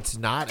 And it's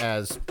not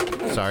as,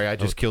 sorry, I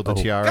just killed the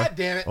tiara. God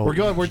damn it.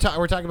 We're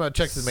talking about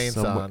Texas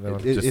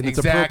Chainsaw. It's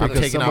Exactly. appropriate because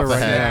Taking off somewhere the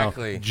right head. now,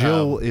 Exactly.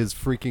 Jill is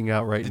freaking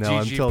out right The now.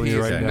 I'm telling you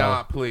GGP right is now.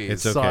 not pleased.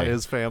 It's Saw okay.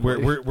 his family.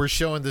 We're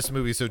showing this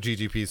movie, so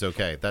GGP's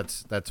okay.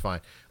 That's fine.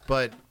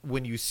 But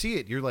when you see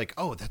it, you're like,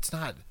 oh, that's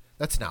not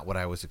what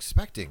I was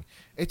expecting.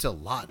 It's a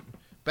lot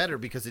better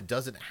because it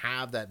doesn't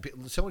have that.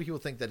 So many people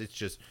think that it's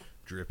just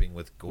dripping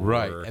with gore,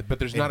 Right, but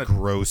there's and not a-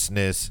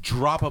 grossness.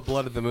 drop of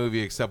blood in the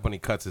movie except when he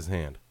cuts his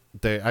hand.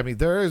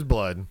 There is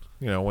blood.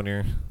 When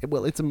you're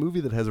Well, it's a movie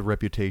that has a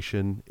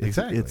reputation.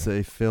 Exactly. It's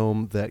a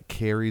film that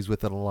carries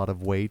with it a lot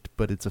of weight,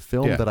 but it's a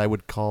film Yeah. that I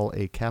would call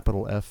a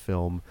capital F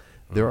film.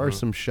 There are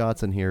some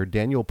shots in here.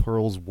 Daniel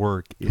Pearl's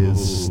work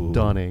is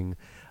stunning.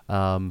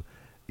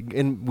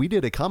 And we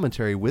did a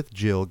commentary with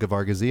Jill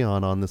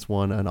Gavargazian on this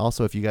one. And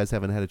also, if you guys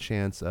haven't had a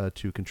chance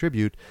to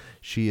contribute,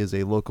 she is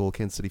a local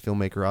Kansas City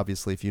filmmaker.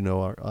 Obviously, if you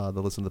know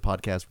the listen to the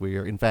podcast, we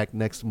are, in fact,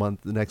 next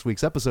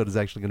week's episode is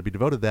actually going to be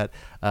devoted to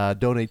that.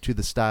 Donate to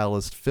the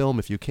Stylist Film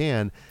if you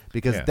can,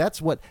 because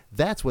that's what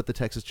the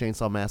Texas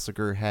Chainsaw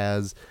Massacre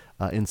has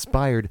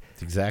inspired.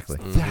 exactly.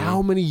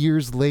 How many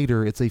years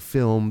later, it's a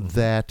film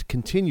that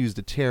continues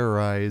to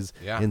terrorize,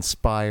 Yeah.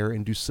 inspire,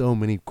 and do so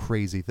many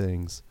crazy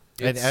things.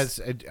 And as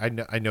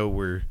I know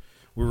we're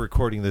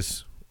recording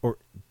this or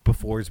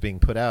before it's being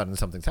put out and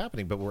something's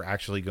happening, but we're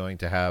actually going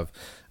to have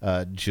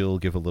Jill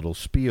give a little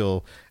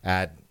spiel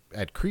at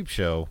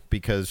Creepshow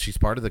because she's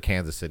part of the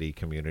Kansas City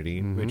community,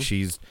 which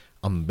she's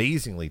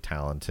amazingly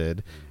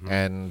talented,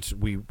 and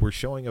we're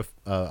showing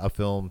a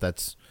film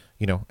that's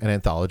an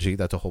anthology.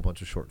 That's a whole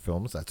bunch of short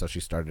films. That's how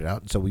she started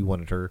out, and so we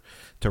wanted her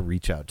to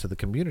reach out to the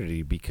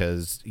community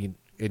because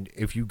and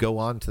if you go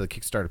on to the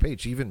Kickstarter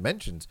page, she even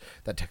mentions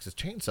that Texas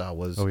Chainsaw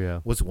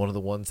was one of the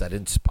ones that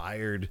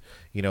inspired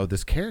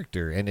this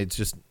character, and it's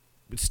just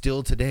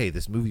still today,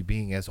 this movie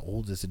being as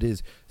old as it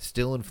is,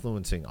 still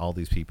influencing all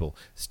these people,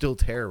 still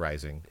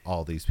terrorizing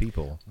all these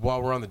people.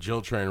 While we're on the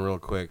Jill train real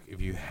quick,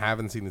 if you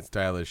haven't seen The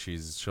Stylist,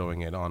 she's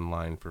showing it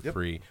online for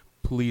free.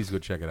 Please go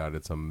check it out.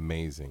 It's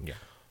amazing. Yeah.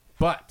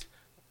 But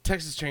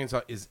Texas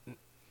Chainsaw is an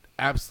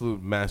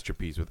absolute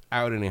masterpiece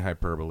without any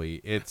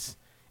hyperbole. It's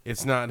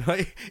not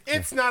like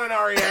it's not an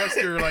Ari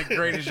Aster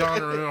greatest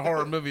genre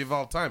horror movie of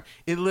all time.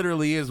 It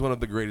literally is one of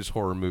the greatest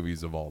horror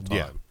movies of all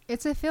time. Yeah.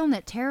 It's a film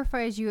that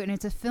terrifies you, and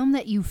it's a film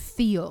that you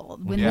feel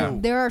when Yeah.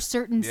 there are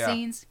certain Yeah.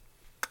 scenes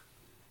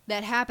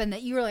that happen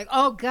that you're like,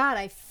 oh God,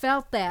 I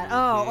felt that.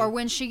 Oh, or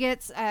when she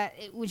gets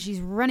when she's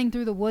running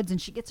through the woods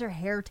and she gets her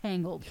hair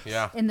tangled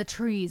in the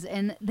trees,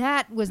 and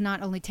that was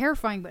not only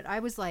terrifying, but I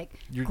was like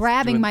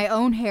grabbing my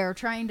own hair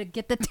trying to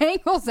get the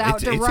tangles out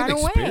to run an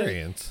away.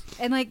 Experience.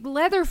 And like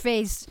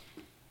Leatherface,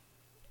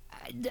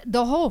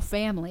 the whole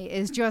family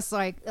is just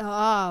like,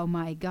 oh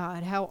my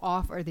God, how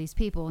off are these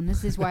people? And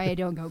this is why I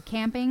don't go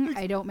camping.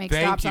 I don't make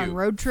stops on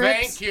road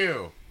trips. Thank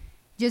you.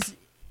 Just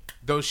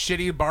Those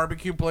shitty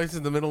barbecue places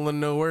in the middle of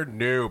nowhere?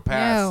 No,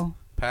 pass. No.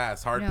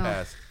 Pass. Hard No.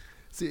 pass.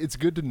 See, it's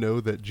good to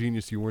know that,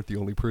 Genius, you weren't the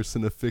only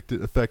person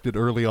affected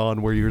early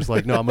on where you're just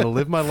like, no, I'm going to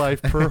live my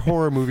life per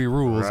horror movie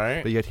rules.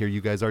 Right. But yet here you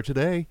guys are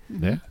today.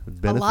 Yeah.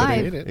 Benefiting.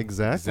 Alive.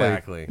 Exactly.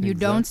 Exactly. you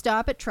don't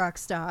stop at truck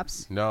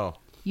stops. No.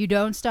 You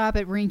don't stop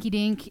at Rinky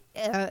Dink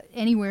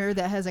anywhere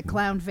that has a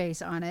clown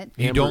face on it.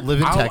 You don't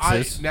live in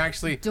Texas.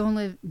 Actually, Don't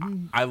live.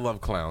 I love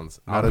clowns.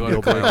 Not I'll a go to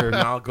deal breaker.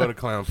 clown- I'll go to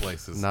clown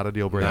places. Not a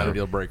deal breaker. Not a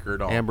deal breaker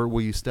at all. Amber,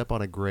 will you step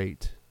on a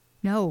grate?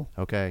 No.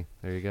 Okay,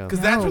 there you go.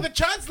 Because that's No. where the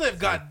chuds live.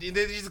 God, they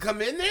just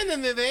come in there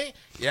and then they.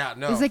 Yeah,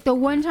 no. It's like the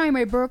one time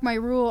I broke my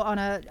rule on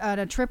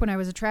a trip when I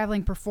was a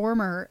traveling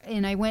performer,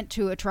 and I went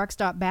to a truck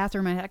stop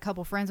bathroom. I had a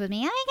couple friends with me.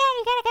 Oh my God,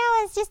 you gotta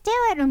go! Let's just do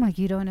it. And I'm like,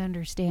 you don't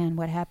understand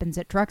what happens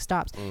at truck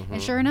stops.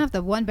 And sure enough,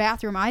 the one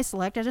bathroom I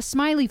selected had a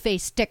smiley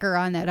face sticker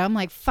on that. I'm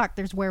like, fuck,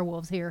 there's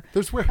werewolves here.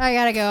 I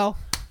gotta go.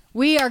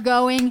 We are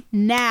going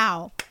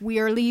now. We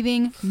are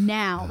leaving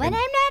now. But I'm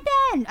not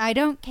done. I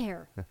don't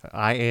care.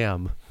 I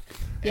am.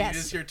 And Yes.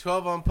 you just hear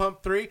 12 on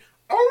pump 3.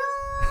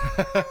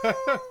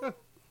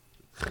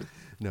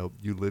 No,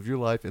 you live your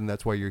life, and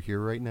that's why you're here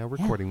right now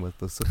recording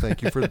with us. So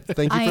thank you for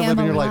thank you I for am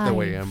living your life that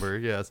way, alive. Amber.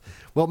 Yes.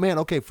 Well, man.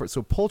 Okay.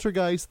 So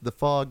Poltergeist, The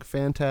Fog,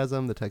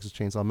 Phantasm, The Texas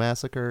Chainsaw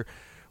Massacre.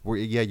 Where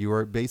you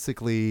are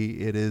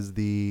basically it is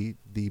the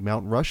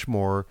Mount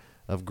Rushmore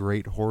of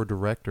great horror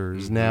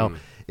directors. Now,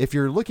 if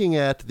you're looking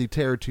at the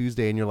Terror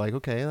Tuesday and you're like,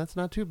 okay, that's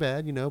not too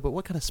bad, but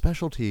what kind of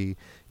specialty,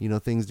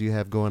 things do you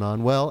have going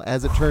on? Well,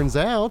 as it turns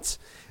out,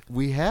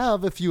 we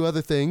have a few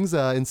other things.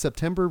 In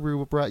September,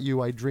 we brought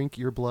you I Drink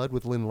Your Blood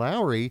with Lynn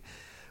Lowry.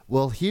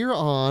 Well, here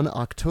on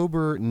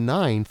October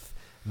 9th,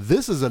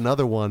 this is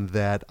another one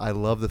that I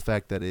love the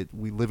fact that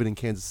we live in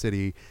Kansas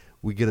City.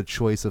 We get a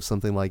choice of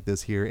something like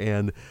this here.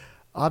 And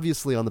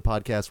obviously, on the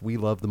podcast, we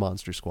love the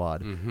Monster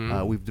Squad.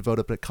 We've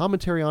devoted a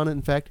commentary on it.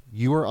 In fact,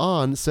 you are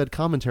on said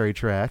commentary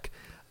track.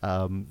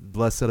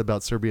 Less said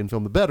about Serbian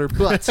film, the better.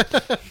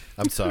 But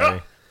I'm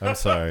sorry. I'm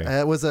sorry.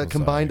 it was a I'm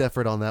combined sorry.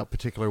 effort on that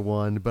particular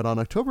one. But on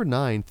October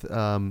 9th,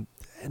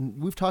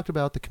 and we've talked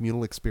about the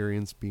communal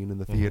experience being in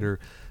the theater.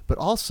 But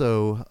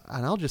also,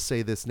 and I'll just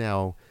say this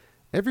now,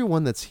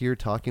 everyone that's here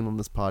talking on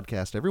this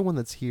podcast, everyone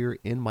that's here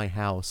in my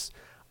house,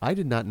 I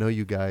did not know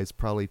you guys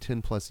probably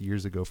 10 plus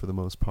years ago for the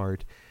most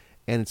part.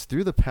 And it's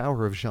through the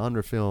power of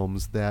genre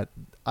films that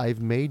I've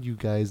made you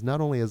guys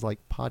not only as like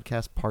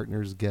podcast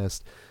partners,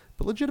 guests,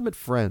 but legitimate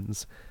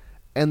friends.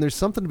 And there's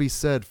something to be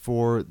said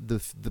for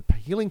the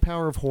healing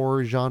power of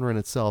horror genre in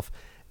itself.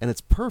 And it's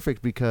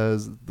perfect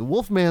because The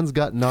Wolfman's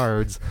Got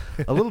Nards,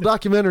 a little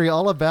documentary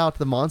all about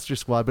the Monster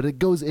Squad, but it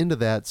goes into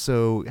that.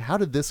 So how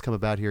did this come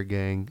about here,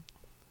 gang?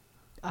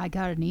 I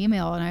got an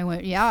email and I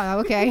went, yeah,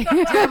 okay.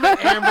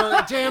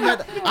 Amber, damn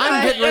it.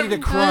 I'm getting ready to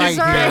cry You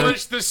sorry. here.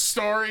 embellish this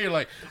story. You're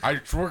like, I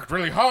worked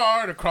really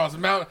hard across the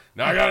mountain.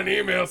 Now I got an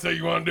email saying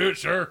you want to do it.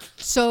 Sure.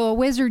 So a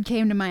wizard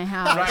came to my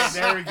house Right,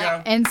 there we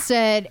go. and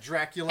said,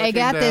 Dracula I came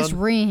got this down.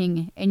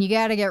 ring and you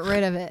got to get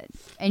rid of it.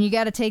 And you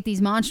got to take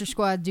these Monster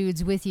Squad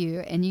dudes with you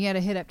and you got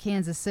to hit up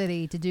Kansas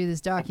City to do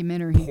this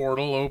documentary.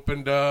 Portal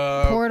opened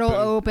up. Portal and-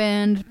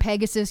 opened.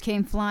 Pegasus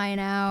came flying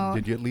out.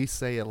 Did you at least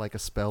say it like a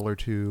spell or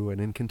two, an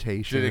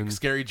incantation? Did a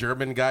scary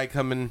German guy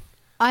come in?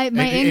 My And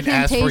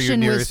ask for your incantation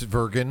nearest was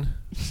Virgin.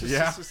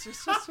 Yeah.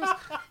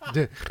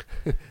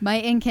 my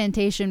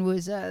incantation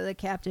was the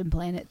Captain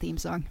Planet theme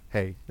song.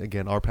 Hey,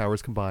 again, our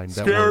powers combined.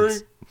 That Scary.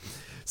 works.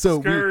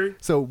 So, Scary.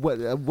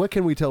 what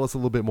can we tell us a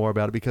little bit more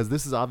about it? Because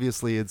this is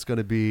obviously it's going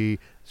to be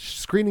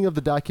screening of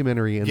the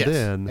documentary, and Yes.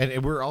 then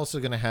And we're also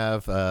going to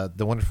have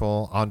the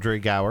wonderful Andre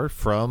Gower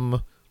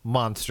from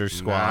Monster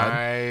Squad,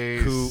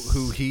 Nice.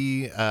 who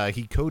he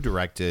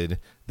co-directed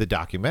the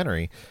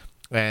documentary.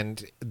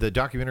 And the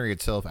documentary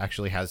itself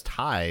actually has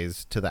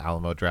ties to the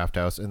Alamo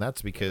Drafthouse, and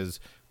that's because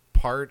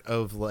part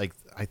of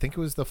I think it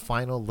was the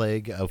final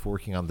leg of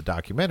working on the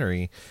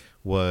documentary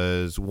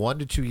was 1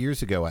 to 2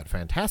 years ago at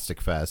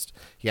Fantastic Fest.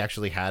 He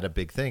actually had a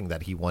big thing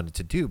that he wanted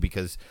to do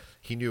because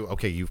he knew,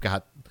 okay, you've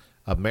got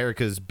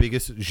America's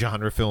biggest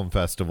genre film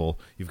festival.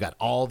 You've got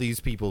all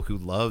these people who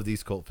love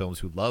these cult films,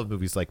 who love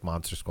movies like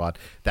Monster Squad.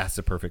 That's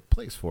the perfect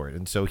place for it.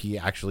 And so he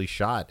actually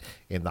shot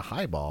in the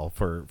Highball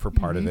for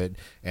part of it.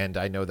 And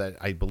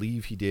I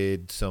believe he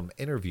did some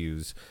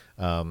interviews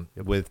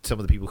with some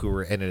of the people who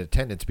were in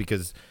attendance,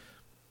 because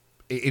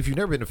if you've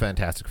never been to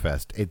Fantastic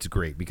Fest, it's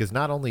great because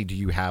not only do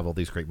you have all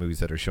these great movies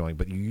that are showing,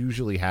 but you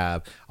usually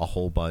have a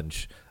whole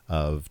bunch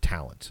of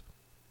talent.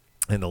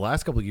 in the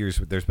last couple of years,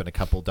 there's been a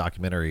couple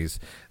documentaries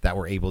that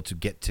were able to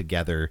get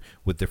together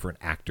with different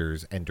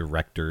actors and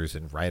directors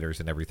and writers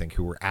and everything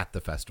who were at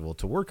the festival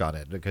to work on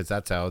it, because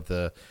that's how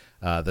the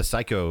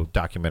Psycho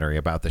documentary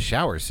about the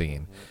shower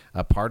scene,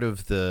 part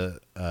of the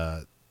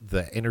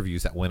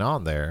interviews that went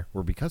on there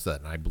were because of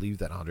that. And I believe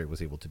that Andre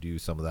was able to do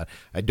some of that.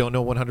 I don't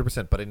know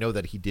 100%, but I know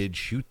that he did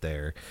shoot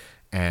there.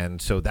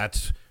 And so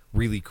that's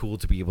really cool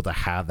to be able to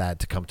have that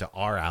to come to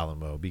our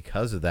Alamo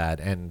because of that.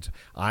 And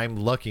I'm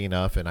lucky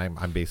enough, and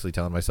I'm basically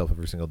telling myself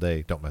every single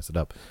day, don't mess it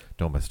up,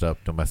 don't mess it up,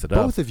 don't mess it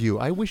up. Both of you,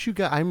 I wish you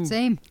got.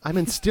 Same. I'm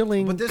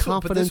instilling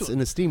confidence and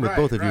esteem with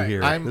both of you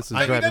here. This is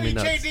driving me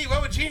nuts. WJD,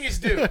 what would genius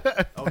do?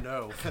 Oh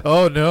no.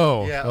 Oh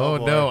no. Yeah, oh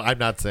boy. no. I'm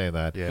not saying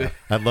that. Yeah.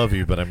 I love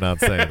you, but I'm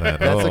not saying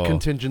that. That's Oh. a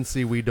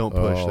contingency we don't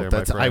push there,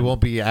 my friend. I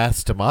won't be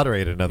asked to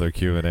moderate another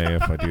Q&A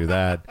if I do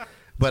that.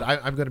 But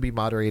I'm going to be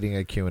moderating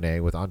a Q&A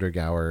with Andre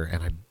Gower,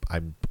 and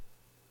I'm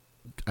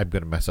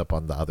going to mess up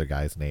on the other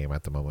guy's name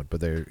at the moment,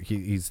 but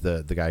he's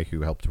the guy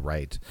who helped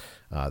write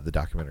the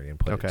documentary and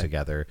put it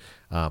together.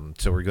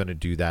 So we're going to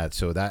do that.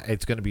 So that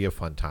it's going to be a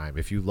fun time.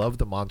 If you love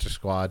the Monster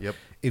Squad,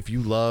 if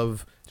you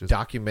love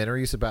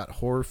documentaries about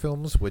horror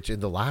films, which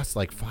in the last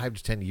like 5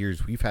 to 10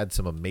 years we've had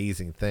some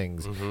amazing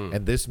things,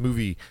 and this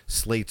movie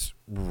slates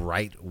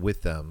right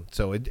with them.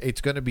 So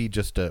it's going to be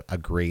just a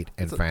great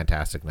and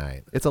fantastic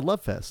night. It's a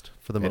love fest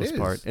for the most is.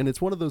 part, and it's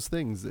one of those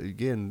things.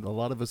 Again, a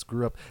lot of us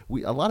grew up.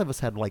 A lot of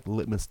us had like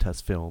litmus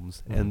test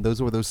films, and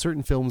those were those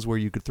certain films where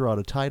you could throw out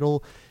a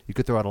title, you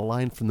could throw out a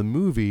line from the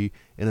movie,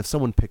 and if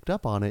someone picked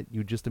up on it,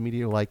 you just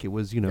immediately like it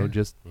was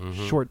just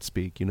short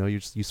speak. You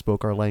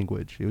spoke our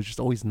language. It was just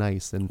always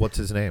nice. And What's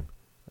his name?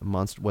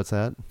 Monster? What's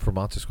that? For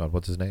Monster Squad,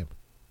 what's his name?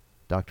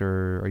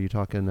 Doctor? Are you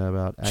talking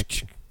about?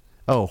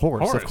 Oh,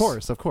 Horace.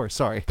 Of course.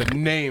 Sorry. The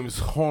name's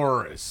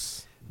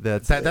Horace.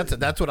 That's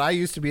what I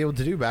used to be able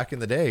to do back in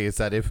the day. Is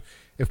that if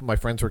my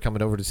friends were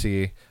coming over to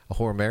see a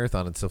horror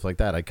marathon and stuff like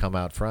that, I'd come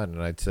out front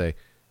and I'd say,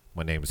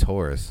 "My name's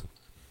Horace,"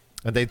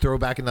 and they'd throw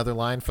back another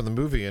line from the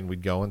movie, and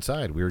we'd go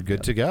inside. We were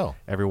good to go.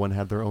 Everyone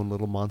had their own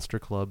little monster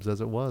clubs,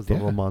 as it was, the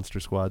little monster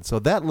squad. So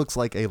that looks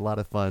like a lot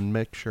of fun.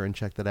 Make sure and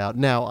check that out.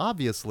 Now,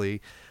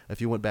 obviously, if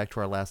you went back to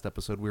our last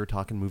episode, we were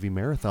talking movie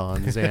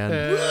marathons, and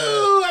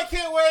Woo! I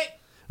can't wait.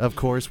 of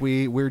course,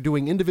 we're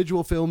doing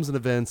individual films and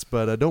events,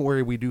 but don't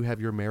worry, we do have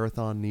your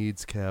marathon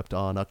needs kept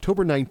on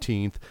October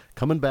 19th,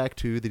 coming back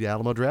to the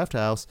Alamo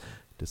Drafthouse.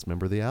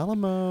 Dismember the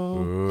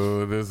Alamo.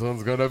 Ooh, this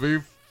one's gonna be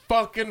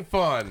fucking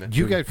fun.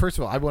 You guys, first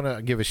of all, I want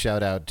to give a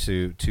shout out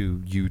to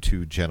you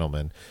two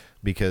gentlemen,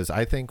 because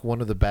I think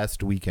one of the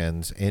best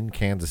weekends in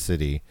Kansas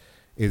City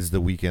is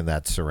the weekend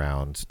that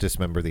surrounds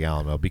Dismember the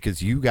Alamo,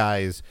 because you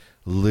guys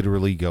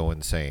literally go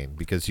insane,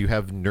 because you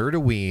have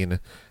Nerdoween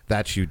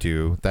that you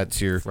do.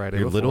 That's your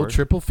little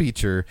triple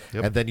feature.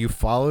 And then you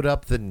followed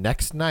up the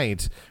next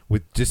night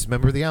with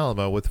Dismember the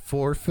Alamo with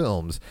 4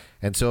 films.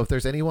 And so if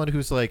there's anyone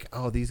who's like,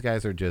 oh, these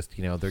guys are just,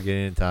 they're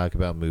getting to talk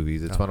about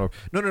movies, it's fun.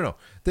 No.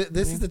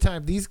 This is the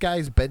time. These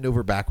guys bend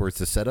over backwards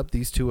to set up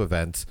these 2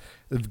 events,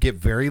 get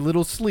very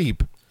little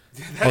sleep,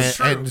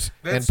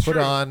 and put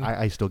on.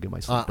 I still get my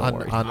sleep.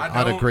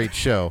 on a great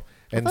show.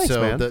 And thanks,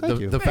 so man.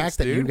 the fact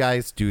that you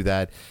guys do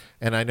that,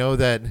 and I know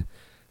that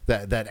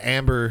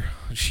Amber,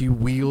 she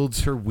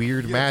wields her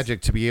weird magic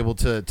to be able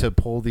to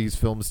pull these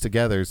films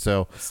together.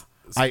 So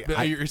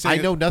I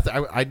know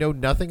nothing. I know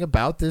nothing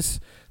about this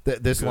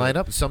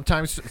lineup.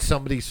 Sometimes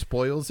somebody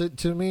spoils it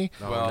to me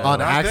on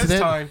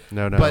accident.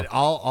 No. But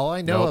all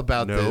I know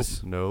about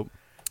this.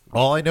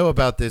 All I know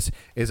about this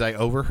is I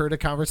overheard a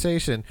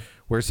conversation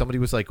where somebody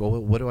was like, "Well,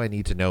 what do I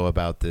need to know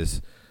about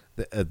this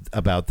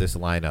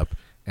lineup?"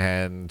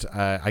 And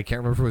I can't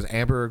remember if it was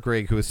Amber or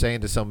Greg who was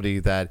saying to somebody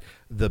that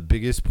the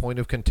biggest point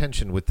of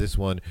contention with this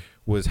one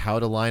was how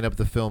to line up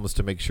the films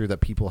to make sure that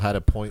people had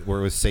a point where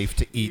it was safe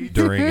to eat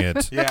during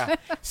it. Yeah.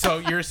 So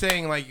you're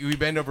saying like we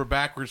bend over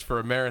backwards for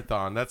a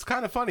marathon. That's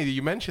kind of funny that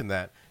you mentioned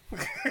that.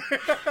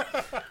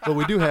 But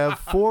we do have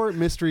 4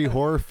 mystery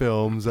horror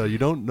films. You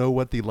don't know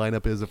what the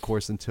lineup is, of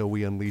course, until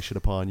we unleash it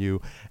upon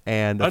you.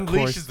 And of Unleash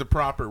course, is the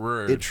proper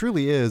word. it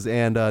truly is.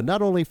 And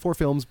not only 4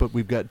 films, but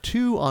we've got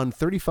 2 on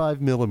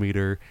 35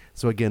 millimeter.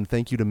 So again,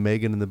 thank you to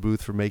Megan in the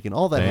booth for making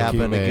all that Thank happen.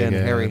 you, Again,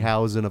 Megan.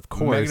 Harryhausen, of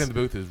course. Megan in the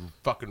booth is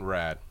fucking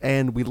rad.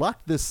 And we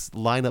locked this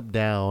lineup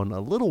down a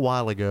little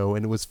while ago,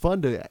 and it was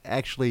fun to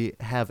actually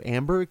have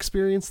Amber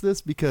experience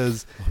this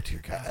because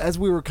dear God. as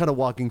we were kind of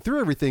walking through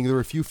everything, there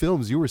were a few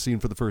films you were seeing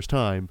for the first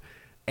time.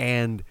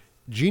 And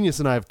Genius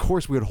and I, of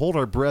course, we would hold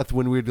our breath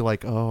when we'd be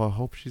like, oh, I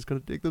hope she's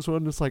going to dig this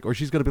one. It's like, or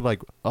she's going to be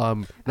like,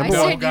 number I one.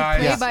 sent you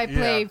guys.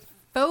 play-by-play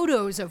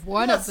photos of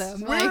one of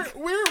them.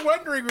 We're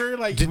wondering. We're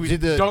like,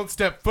 Don't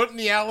step foot in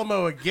the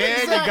Alamo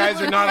again. You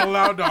guys are not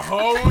allowed to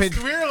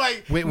host. We're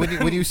like,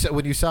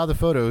 when you saw the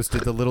photos,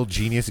 did the little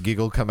Genius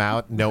giggle come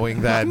out,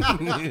 knowing that?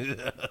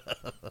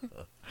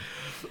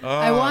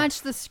 I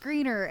watched the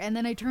screener, and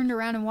then I turned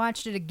around and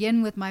watched it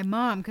again with my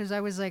mom because I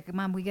was like,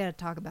 Mom, we got to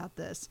talk about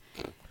this.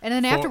 And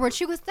then afterwards,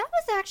 she goes, that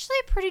was actually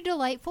a pretty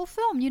delightful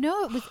film. It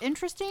was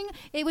interesting.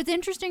 It was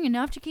interesting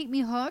enough to keep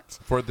me hooked.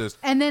 for this.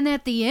 And then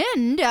at the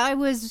end, I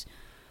was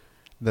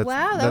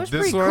Wow, that was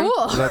this pretty one?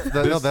 cool.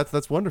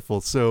 That's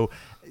wonderful. So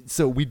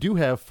we do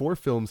have 4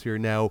 films here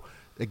now.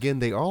 Again,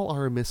 they all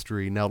are a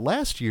mystery. Now,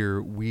 last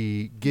year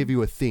we gave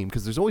you a theme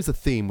because there's always a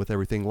theme with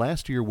everything.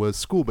 Last year was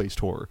school-based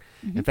horror.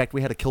 In fact,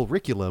 we had a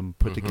curriculum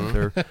put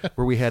together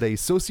where we had a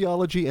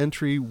sociology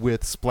entry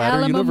with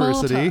Splatter Alma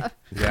University. Malta.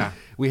 Yeah.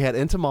 We had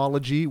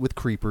entomology with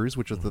Creepers,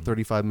 which was the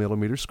 35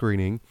 millimeter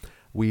screening.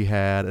 We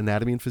had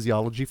anatomy and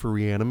physiology for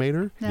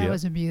Reanimator. That Yep.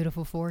 was a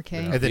beautiful 4K.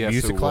 And then Yes,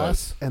 music it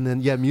class. And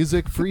then,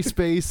 music, free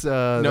space.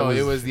 No,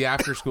 it was the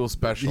after-school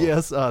special.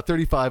 Yes,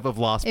 35 of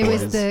Lost It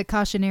Boys. was the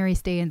cautionary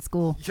stay in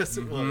school, Yes,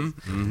 it was.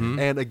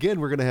 And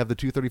again, we're going to have the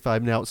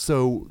 235 now.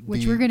 So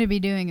which we're going to be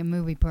doing a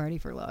movie party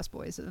for Lost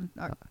Boys on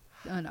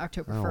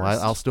October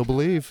 1st. I'll still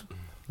believe.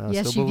 I'll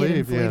Yes, still you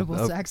get believe. inflatable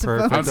Oh,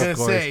 saxophones. perfect, I was of going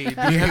to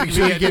course.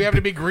 say, do you have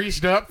to be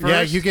greased up first?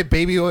 Yeah, you get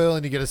baby oil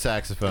and you get a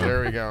saxophone.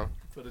 There we go.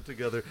 Put it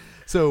together.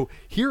 So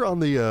here on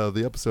the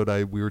episode,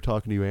 we were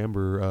talking to you,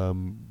 Amber.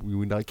 We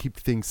would not keep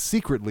things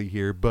secretly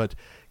here, but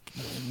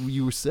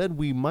you said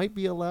we might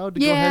be allowed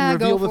to go ahead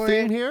and reveal the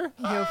theme here.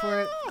 Go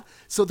for it.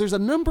 So there's a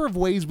number of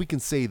ways we can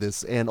say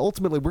this, and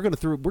ultimately we're going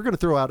to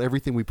throw out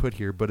everything we put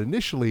here. But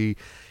initially,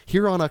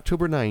 here on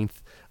October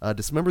 9th,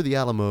 Dismember the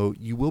Alamo,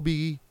 you will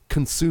be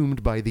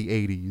consumed by the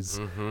 80s.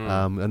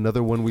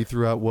 Another one we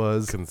threw out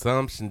was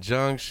Consumption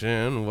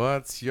Junction,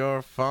 what's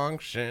your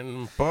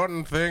function?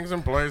 Putting things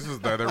in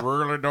places that they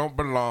really don't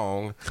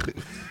belong.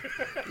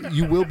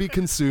 you will be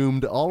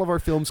consumed. All of our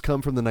films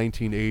come from the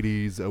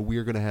 1980s. We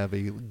are going to have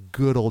a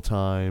good old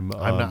time.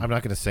 I'm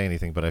not going to say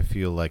anything, but I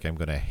feel like I'm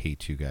going to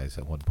hate you guys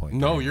at one point.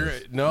 No, during you're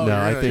this. no. No, you're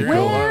I gonna- think you're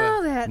gonna we'll- love it.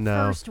 Well, that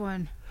No. first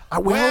one.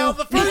 Well,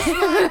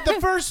 the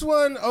first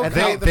one.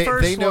 Okay, they, the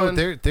first they know one.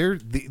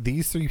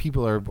 these 3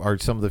 people are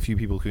some of the few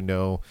people who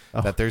know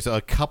that there's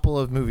a couple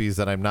of movies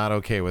that I'm not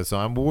okay with, so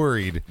I'm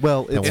worried.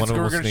 Well, that it's- one of them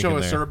we're will going to sneak show in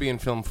a there. Serbian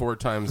film 4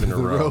 times in a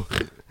row.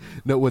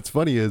 No, what's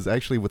funny is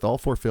actually with all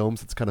 4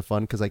 films, it's kind of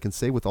fun because I can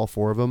say with all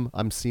 4 of them,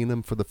 I'm seeing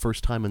them for the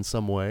first time in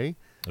some way.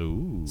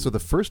 Ooh. So the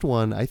first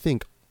one, I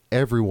think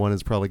everyone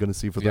is probably going to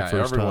see for the Yeah,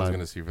 first everyone's time. going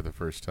to see for the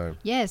first time.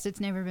 Yes, it's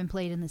never been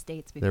played in the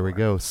States before. There we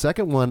go.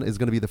 Second one is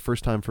going to be the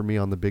first time for me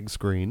on the big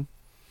screen.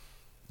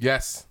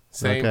 Yes,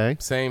 same. Okay.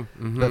 Same.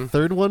 The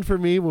third one for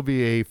me will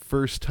be a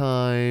first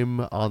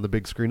time on the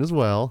big screen as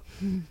well.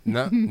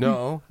 No,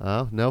 no.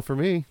 No, for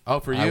me.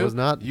 Oh, for you? I was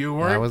not. You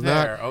weren't I was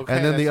there. not. Okay,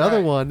 and then the that's other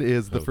right. one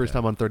is the Okay. first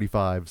time on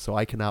 35. So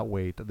I cannot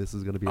wait. This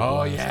is going to be a Oh,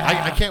 blast.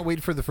 yeah. I can't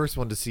wait for the first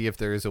one to see if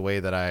there is a way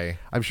that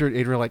I'm sure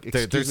Adrian like,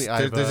 excuse me,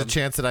 I've, there's a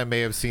chance that I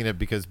may have seen it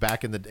because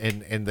back in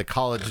the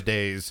college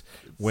days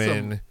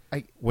when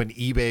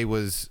eBay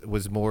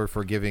was more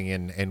forgiving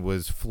and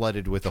was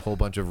flooded with a whole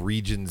bunch of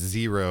Region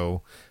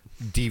Zero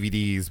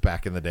DVDs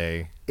back in the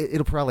day.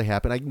 It'll probably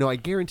happen. I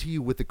guarantee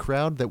you with the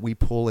crowd that we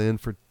pull in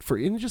for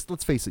and just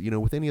let's face it,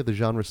 with any of the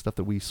genre stuff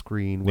that we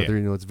screen, whether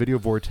it's Video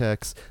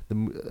Vortex,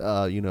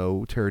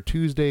 the Terror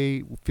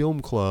Tuesday, Film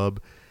Club,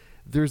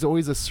 there's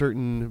always a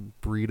certain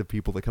breed of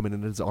people that come in,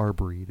 and it's our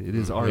breed. It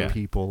is our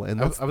people, and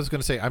that's I was going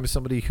to say I'm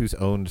somebody who's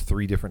owned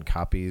 3 different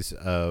copies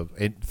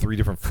in 3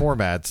 different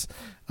formats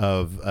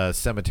of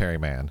Cemetery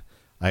Man.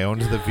 I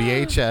owned the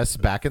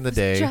VHS back in the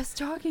day. Just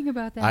talking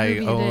about that I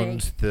movie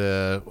owned today.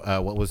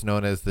 the what was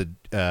known as the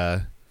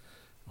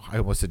I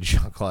almost said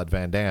Jean-Claude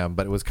Van Damme,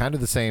 but it was kind of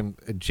the same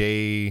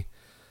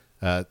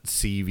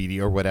CVD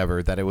or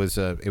whatever. That it was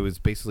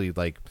basically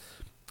like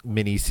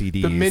mini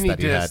CDs. The mini that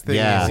you disc had. thingies,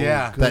 Yeah,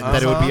 yeah.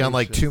 That it would be on Uh-huh.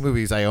 like 2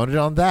 movies. I owned it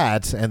on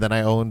that, and then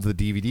I owned the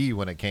DVD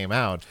when it came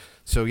out.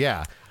 So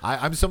yeah,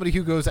 I'm somebody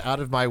who goes out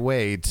of my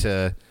way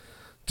to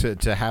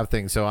have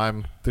things.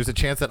 So there's a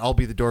chance that I'll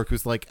be the dork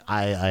who's like,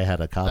 I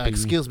had a copy.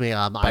 excuse me,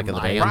 I'm Back in the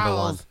day.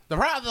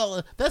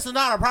 This is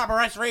not a proper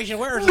restoration.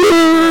 Where is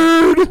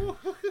it?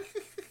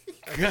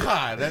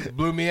 God, that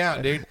blew me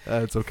out, dude.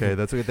 That's okay.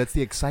 That's okay. That's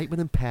the excitement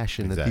and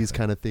passion that these Exactly.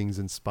 kind of things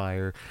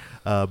inspire.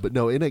 But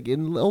no,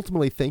 and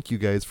ultimately, thank you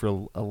guys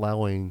for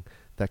allowing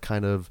that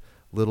kind of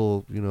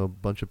little,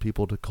 bunch of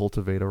people to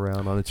cultivate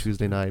around on a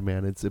Tuesday night,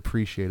 man. It's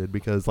appreciated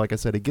because, like I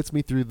said, it gets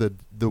me through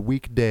the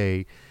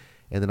weekday,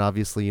 and then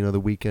obviously, the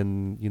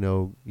weekend,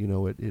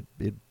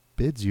 it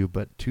bids you.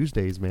 But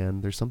Tuesdays, man,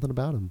 there's something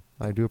about them.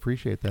 I do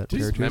appreciate that.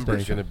 Terror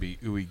Dismember's Tuesday. going to be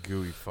ooey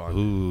gooey fun.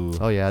 Ooh.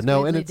 Oh yeah,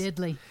 no, and it's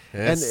Diddly.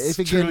 and Yes, if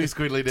again, truly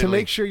squiddly to diddly.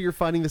 make sure you're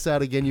finding this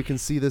out again, you can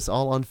see this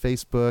all on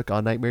Facebook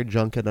on Nightmare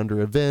Junket under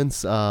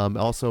events.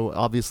 Also,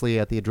 obviously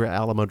at the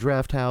Alamo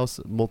Draft House,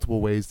 multiple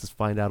ways to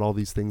find out all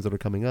these things that are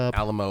coming up.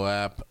 Alamo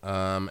app,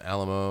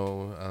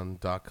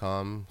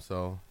 alamo.com.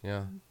 So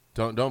yeah,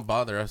 don't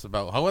bother us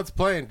about how it's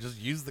playing. Just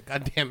use the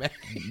goddamn app.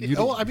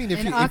 I mean,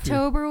 And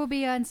October will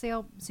be on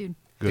sale soon.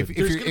 Good. if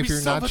There's you're, gonna if be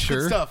you're so not much good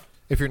sure, stuff.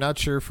 if you're not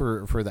sure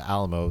for the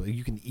Alamo,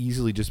 you can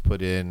easily just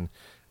put in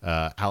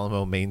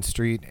Alamo Main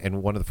Street,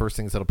 and one of the first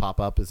things that'll pop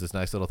up is this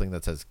nice little thing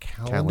that says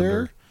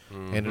calendar.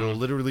 And it'll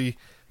literally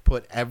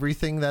put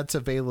everything that's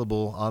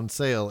available on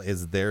sale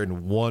is there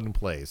in one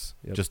place.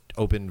 Yep. Just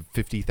open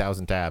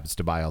 50,000 tabs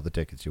to buy all the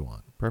tickets you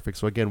want. Perfect.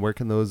 So again, where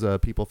can those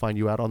people find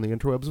you out on the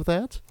interwebs with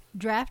that?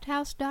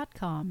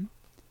 Drafthouse.com,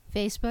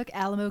 Facebook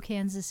Alamo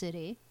Kansas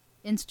City,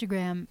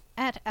 Instagram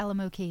at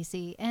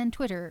AlamoCasey, and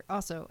Twitter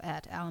also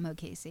at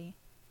AlamoCasey.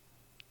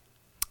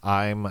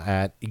 I'm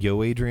at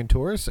Yo Adrian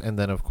Torres, and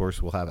then of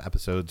course we'll have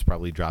episodes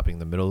probably dropping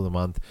the middle of the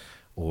month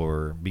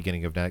or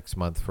beginning of next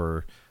month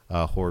for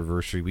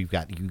Horrorversary. We've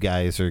got you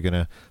guys are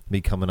gonna be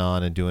coming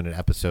on and doing an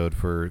episode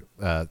for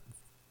the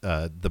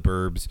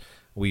Burbs.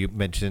 We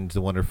mentioned the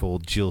wonderful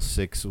Jill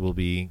Six will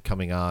be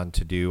coming on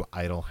to do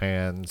Idle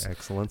Hands.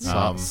 Excellent.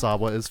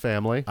 Sawa is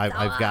family.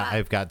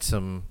 I've got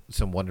some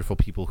wonderful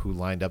people who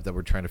lined up that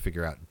we're trying to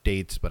figure out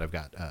dates, but I've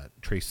got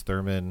Trace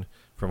Thurman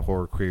from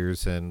Horror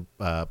Queers and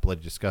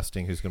Bloody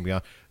Disgusting who's going to be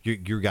on.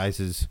 Your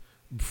guys'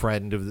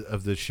 friend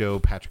of the show,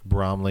 Patrick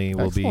Bromley,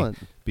 will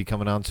be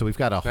coming on. So we've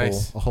got a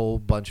whole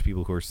bunch of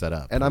people who are set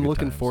up. And I'm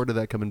looking forward to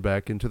that coming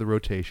back into the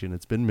rotation.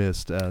 It's been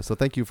missed. So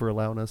thank you for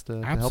allowing us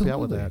to help you out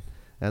with that,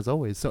 as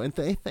always. So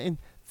and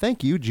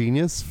thank you,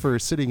 Genius, for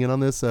sitting in on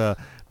this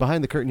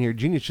behind the curtain here.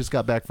 Genius just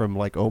got back from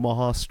like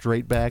Omaha,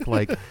 straight back,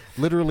 like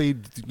literally,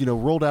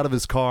 rolled out of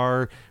his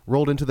car,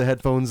 rolled into the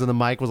headphones, and the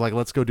mic was like,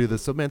 "Let's go do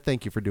this." So, man,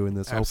 thank you for doing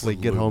this. Absolutely, hopefully,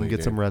 get home,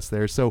 get some rest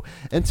there. So,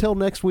 until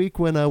next week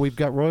when we've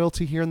got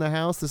royalty here in the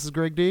house, this is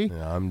Greg D.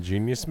 I'm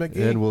Genius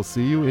McGee, and we'll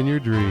see you in your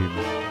dreams.